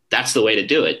 that's the way to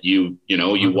do it. You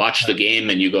watch the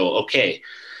game and you go, okay,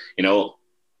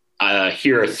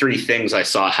 here are 3 things I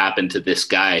saw happen to this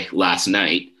guy last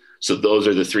night. So those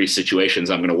are the 3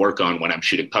 situations I'm going to work on when I'm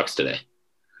shooting pucks today.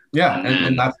 Yeah.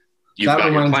 And that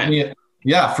reminds me,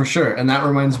 yeah, for sure. And that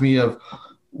reminds me of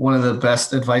one of the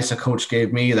best advice a coach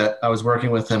gave me that I was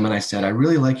working with him. And I said, I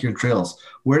really like your drills.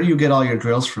 Where do you get all your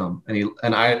drills from?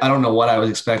 And I don't know what I was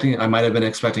expecting. I might've been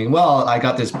expecting, well, I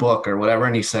got this book or whatever.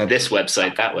 And he said, this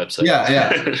website, that website.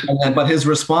 Yeah. But his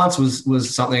response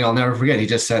was something I'll never forget. He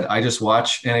just said, I just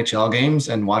watch NHL games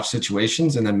and watch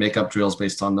situations and then make up drills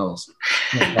based on those.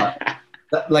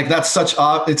 That's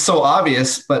it's so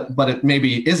obvious, but it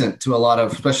maybe isn't to a lot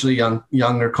of, especially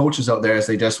younger coaches out there, as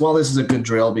they just, well, this is a good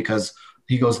drill because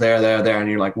he goes there. And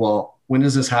you're like, well, when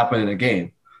does this happen in a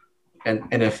game? And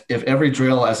if every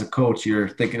drill as a coach, you're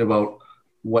thinking about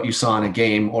what you saw in a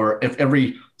game, or if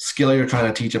every skill you're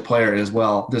trying to teach a player is,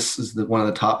 well, this is one of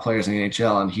the top players in the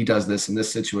NHL and he does this in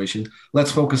this situation,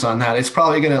 let's focus on that. It's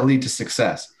probably going to lead to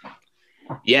success.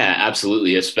 Yeah,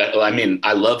 absolutely. I mean,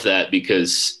 I love that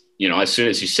because, as soon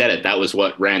as you said it, that was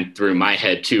what ran through my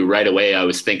head too. Right away, I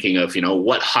was thinking of,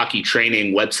 what hockey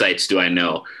training websites do I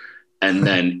know? And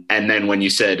then when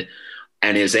you said,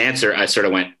 and his answer, I sort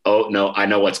of went, oh no, I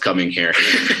know what's coming here.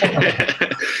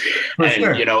 And,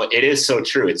 sure. It is so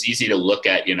true. It's easy to look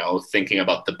at, thinking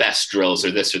about the best drills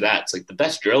or this or that. It's like the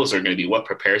best drills are going to be what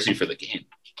prepares you for the game.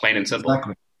 Plain and simple.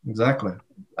 Exactly.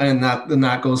 And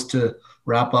that goes to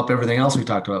wrap up everything else we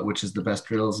talked about, which is the best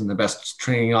drills and the best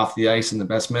training off the ice and the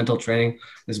best mental training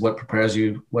is what prepares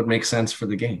you, what makes sense for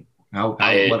the game, what's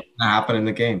going to happen in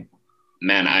the game.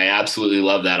 Man, I absolutely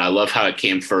love that. I love how it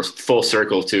came first full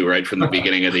circle too, right from the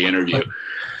beginning of the interview.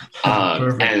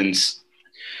 And,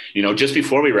 just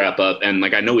before we wrap up, and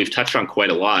I know we've touched on quite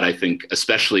a lot, I think,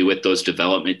 especially with those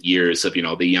development years of,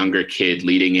 the younger kid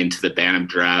leading into the Bantam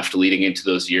draft, leading into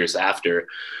those years after.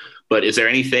 But is there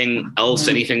anything else,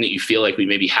 anything that you feel like we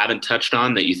maybe haven't touched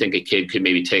on that you think a kid could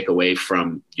maybe take away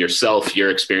from yourself, your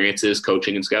experiences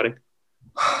coaching and scouting?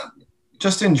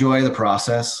 Just enjoy the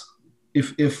process.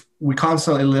 If we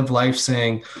constantly live life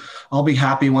saying, I'll be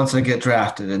happy once I get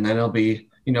drafted, and then it'll be,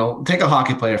 take a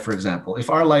hockey player, for example. If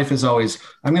our life is always,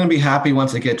 I'm going to be happy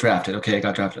once I get drafted. Okay, I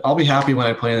got drafted. I'll be happy when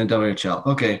I play in the WHL.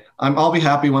 Okay, I'll be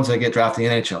happy once I get drafted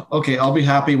in the NHL. Okay, I'll be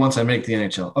happy once I make the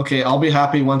NHL. Okay, I'll be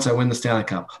happy once I win the Stanley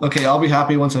Cup. Okay, I'll be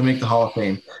happy once I make the Hall of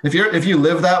Fame. If you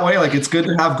live that way, it's good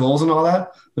to have goals and all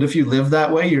that, but if you live that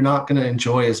way, you're not going to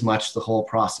enjoy as much the whole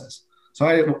process.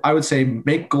 So I would say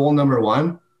make goal number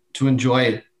 1 to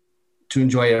enjoy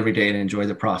every day and enjoy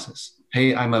the process.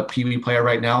 Hey, I'm a Pee Wee player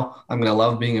right now. I'm going to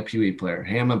love being a Pee Wee player.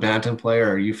 Hey, I'm a Bantam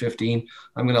player or U15.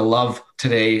 I'm going to love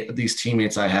today these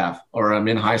teammates I have. Or I'm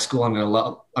in high school.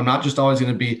 I'm not just always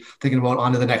going to be thinking about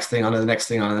on to the next thing.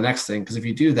 Because if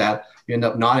you do that, you end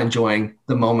up not enjoying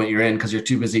the moment you're in because you're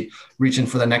too busy reaching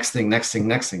for the next thing.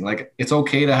 It's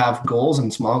okay to have goals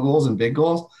and small goals and big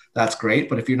goals. That's great.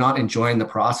 But if you're not enjoying the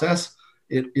process,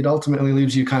 it ultimately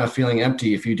leaves you kind of feeling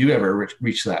empty if you do ever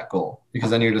reach that goal, because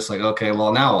then you're just like, okay,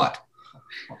 well, now what?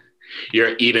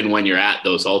 Even when you're at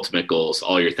those ultimate goals,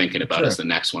 all you're thinking about is the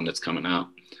next one that's coming out.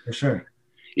 For sure.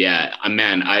 Yeah,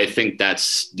 man, I think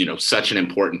that's, such an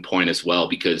important point as well,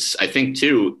 because I think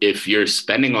too, if you're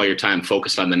spending all your time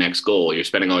focused on the next goal, you're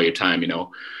spending all your time,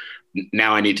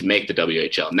 now I need to make the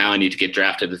WHL. Now I need to get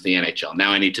drafted to the NHL.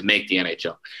 Now I need to make the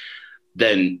NHL.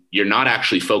 Then you're not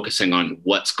actually focusing on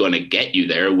what's going to get you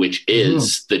there, which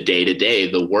is the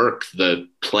day-to-day, the work, the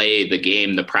play, the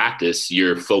game, the practice.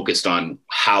 You're focused on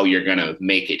how you're going to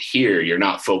make it here. You're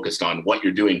not focused on what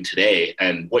you're doing today.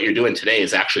 And what you're doing today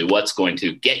is actually what's going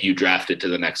to get you drafted to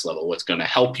the next level, what's going to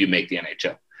help you make the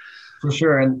NHL. For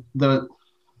sure. And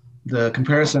the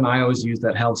comparison I always use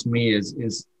that helps me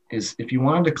is if you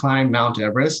wanted to climb Mount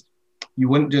Everest, you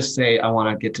wouldn't just say, I'm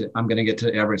going to get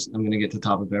to Everest. I'm going to get to the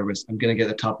top of Everest. I'm going to get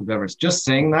to the top of Everest. Just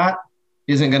saying that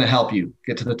isn't going to help you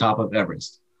get to the top of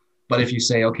Everest. But if you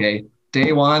say, okay,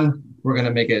 day one, we're going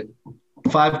to make it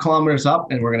 5 kilometers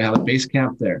up and we're going to have a base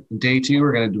camp there. And day 2,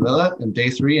 we're going to drill it. And day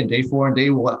 3 and day 4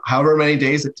 and however many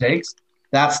days it takes.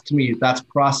 That's, to me, that's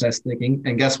process thinking.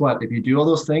 And guess what? If you do all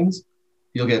those things,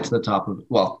 you'll get to the top of it.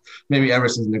 Well, maybe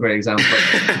Everest isn't a great example,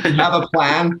 but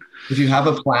if you have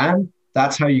a plan,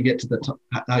 that's how you get to the top,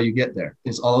 how you get there.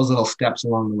 Is all those little steps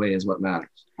along the way is what matters.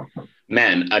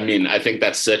 Man, I mean, I think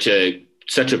that's such a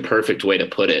perfect way to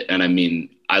put it. And I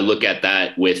mean, I look at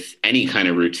that with any kind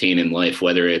of routine in life,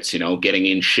 whether it's, getting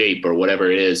in shape or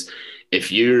whatever it is. If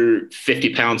you're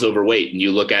 50 pounds overweight and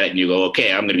you look at it and you go,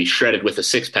 okay, I'm going to be shredded with a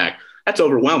 6-pack, that's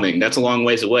overwhelming. That's a long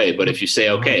ways away. But if you say,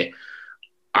 okay,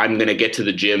 I'm going to get to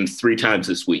the gym 3 times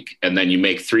this week, and then you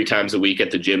make 3 times a week at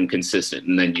the gym consistent,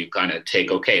 and then you kind of take,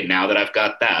 okay, now that I've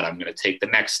got that, I'm going to take the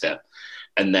next step.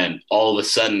 And then all of a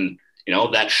sudden,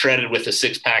 that shredded with a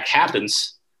 6-pack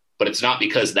happens, but it's not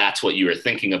because that's what you were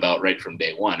thinking about right from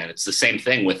day one. And it's the same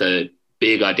thing with a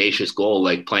big audacious goal,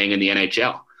 like playing in the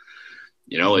NHL.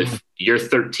 If you're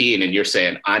 13 and you're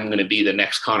saying, I'm going to be the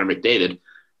next Connor McDavid,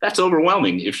 that's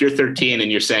overwhelming. If you're 13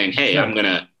 and you're saying, hey, I'm going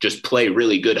to just play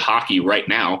really good hockey right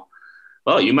now,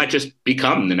 well, you might just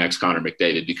become the next Connor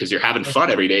McDavid because you're having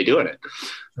fun every day doing it.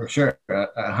 For sure.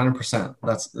 100%.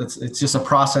 It's just a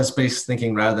process-based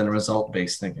thinking rather than a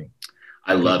result-based thinking.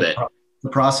 I love it. The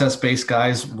process-based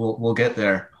guys will get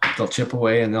there. They'll chip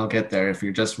away and they'll get there. If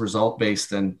you're just result-based,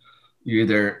 then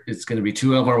it's going to be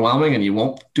too overwhelming and you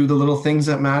won't do the little things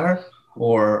that matter,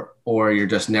 or you're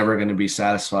just never going to be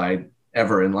satisfied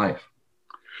ever in life.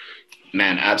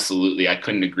 Man, absolutely. I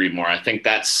couldn't agree more. I think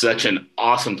that's such an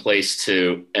awesome place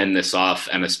to end this off.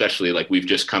 And especially we've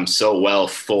just come so well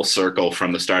full circle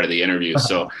from the start of the interview.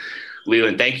 So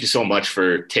Leland, thank you so much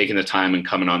for taking the time and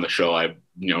coming on the show. I'm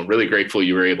really grateful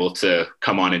you were able to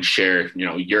come on and share,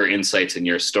 your insights and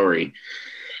your story.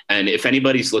 And if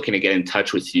anybody's looking to get in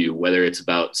touch with you, whether it's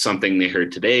about something they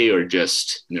heard today or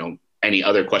just, any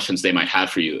other questions they might have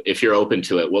for you, if you're open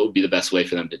to it, what would be the best way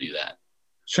for them to do that?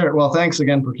 Sure. Well, thanks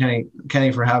again for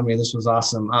Kenny for having me. This was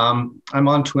awesome. I'm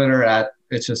on Twitter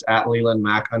it's just at Leland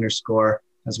Mac _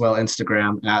 as well.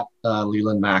 Instagram at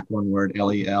Leland Mac, one word,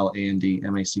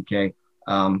 LelandMack.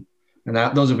 And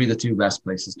those would be the 2 best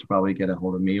places to probably get a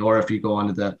hold of me. Or if you go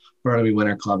onto the Burnaby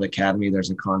Winter Club Academy,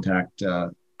 there's a contact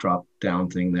drop down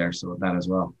thing there. So that as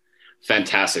well.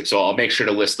 Fantastic. So I'll make sure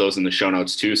to list those in the show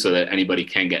notes too, so that anybody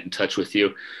can get in touch with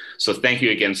you. So thank you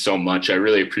again so much. I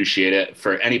really appreciate it.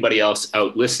 For anybody else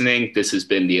out listening, this has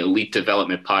been the Elite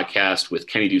Development Podcast with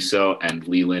Kenny Dussault and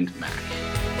Leland Mack.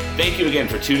 Thank you again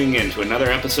for tuning in to another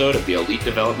episode of the Elite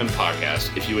Development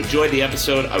Podcast. If you enjoyed the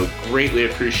episode, I would greatly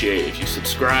appreciate if you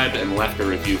subscribed and left a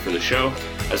review for the show.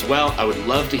 As well, I would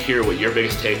love to hear what your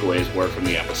biggest takeaways were from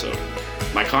the episode.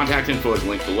 My contact info is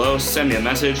linked below. Send me a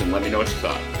message and let me know what you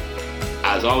thought.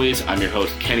 As always, I'm your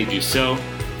host, Kenny Dussault.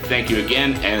 Thank you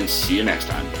again, and see you next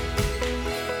time.